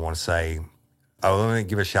thing I want to say, let me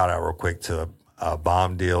give a shout out real quick to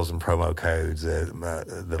bomb deals and promo codes.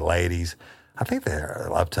 The ladies, I think they're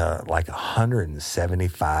up to like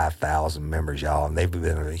 175,000 members, y'all, and they've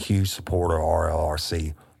been a huge supporter of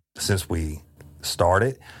RLRC since we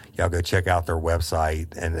started. Y'all go check out their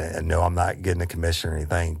website, and no, I'm not getting a commission or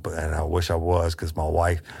anything, and I wish I was because my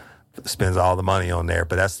wife spends all the money on there.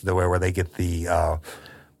 But that's the way where they get the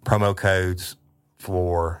promo codes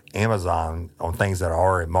for Amazon on things that are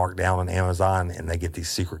already marked down on Amazon, and they get these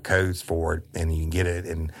secret codes for it, and you can get it.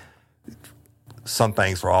 And some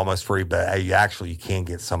things for almost free, but you can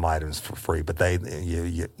get some items for free. But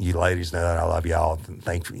you ladies know that I love y'all.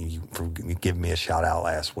 Thank you for giving me a shout out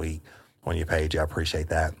last week on your page. I appreciate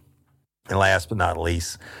that. And last but not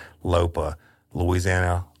least, LOPA,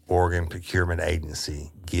 Louisiana Organ Procurement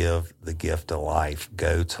Agency. Give the gift of life.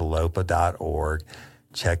 Go to LOPA.org.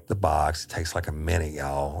 Check the box. It takes like a minute,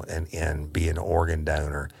 y'all, and be an organ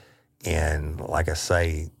donor. And like I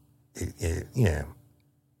say,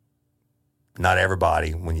 not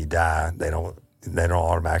everybody, when you die, they don't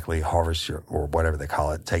automatically harvest your, or whatever they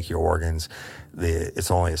call it, take your organs.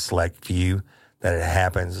 It's only a select few that it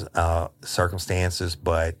happens, circumstances.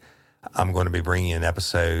 But I'm going to be bringing an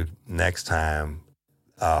episode next time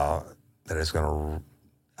that is going to,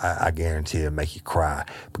 I guarantee it'll make you cry.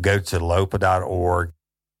 But go to LOPA.org,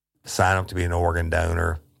 sign up to be an organ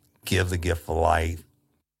donor, give the gift of life,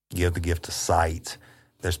 give the gift of sight.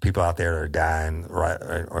 There's people out there that are dying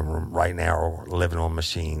right now or living on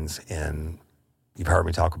machines, and you've heard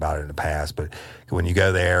me talk about it in the past. But when you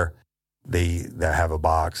go there, they have a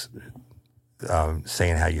box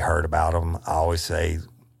saying how you heard about them. I always say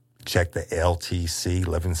check the LTC,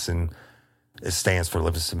 Livingston. It stands for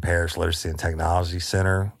Livingston Parish Literacy and Technology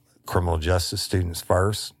Center, Criminal Justice Students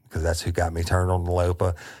First, because that's who got me turned on to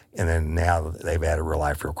LOPA. And then now they've added Real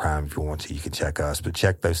Life Real Crime. If you want to, you can check us. But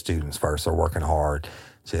check those students first. They're working hard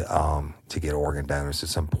to get organ donors.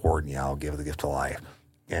 It's important, y'all. Give the gift of life.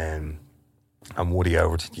 And I'm Woody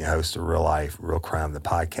Overton, your host of Real Life Real Crime, the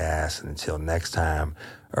podcast. And until next time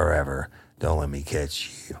or ever, don't let me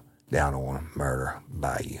catch you down on Murder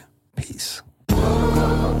Bayou. Peace.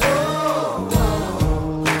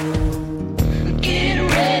 Get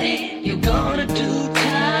ready, you're gonna do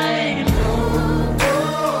time.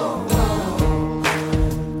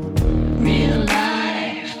 Real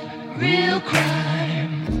life, real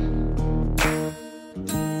crime.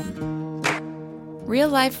 Real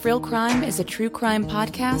Life, Real Crime is a true crime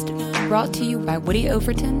podcast brought to you by Woody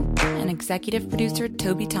Overton and executive producer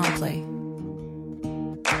Toby Tomplay.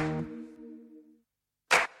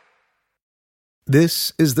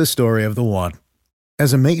 This is the story of the one.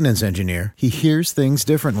 As a maintenance engineer, he hears things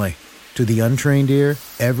differently. To the untrained ear,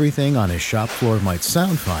 everything on his shop floor might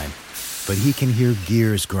sound fine, but he can hear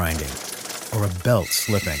gears grinding or a belt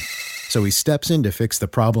slipping. So he steps in to fix the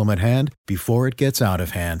problem at hand before it gets out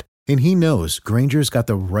of hand. And he knows Grainger's got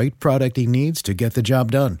the right product he needs to get the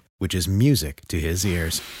job done, which is music to his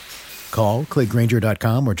ears. Call, click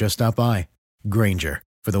Grainger.com, or just stop by. Grainger,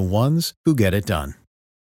 for the ones who get it done.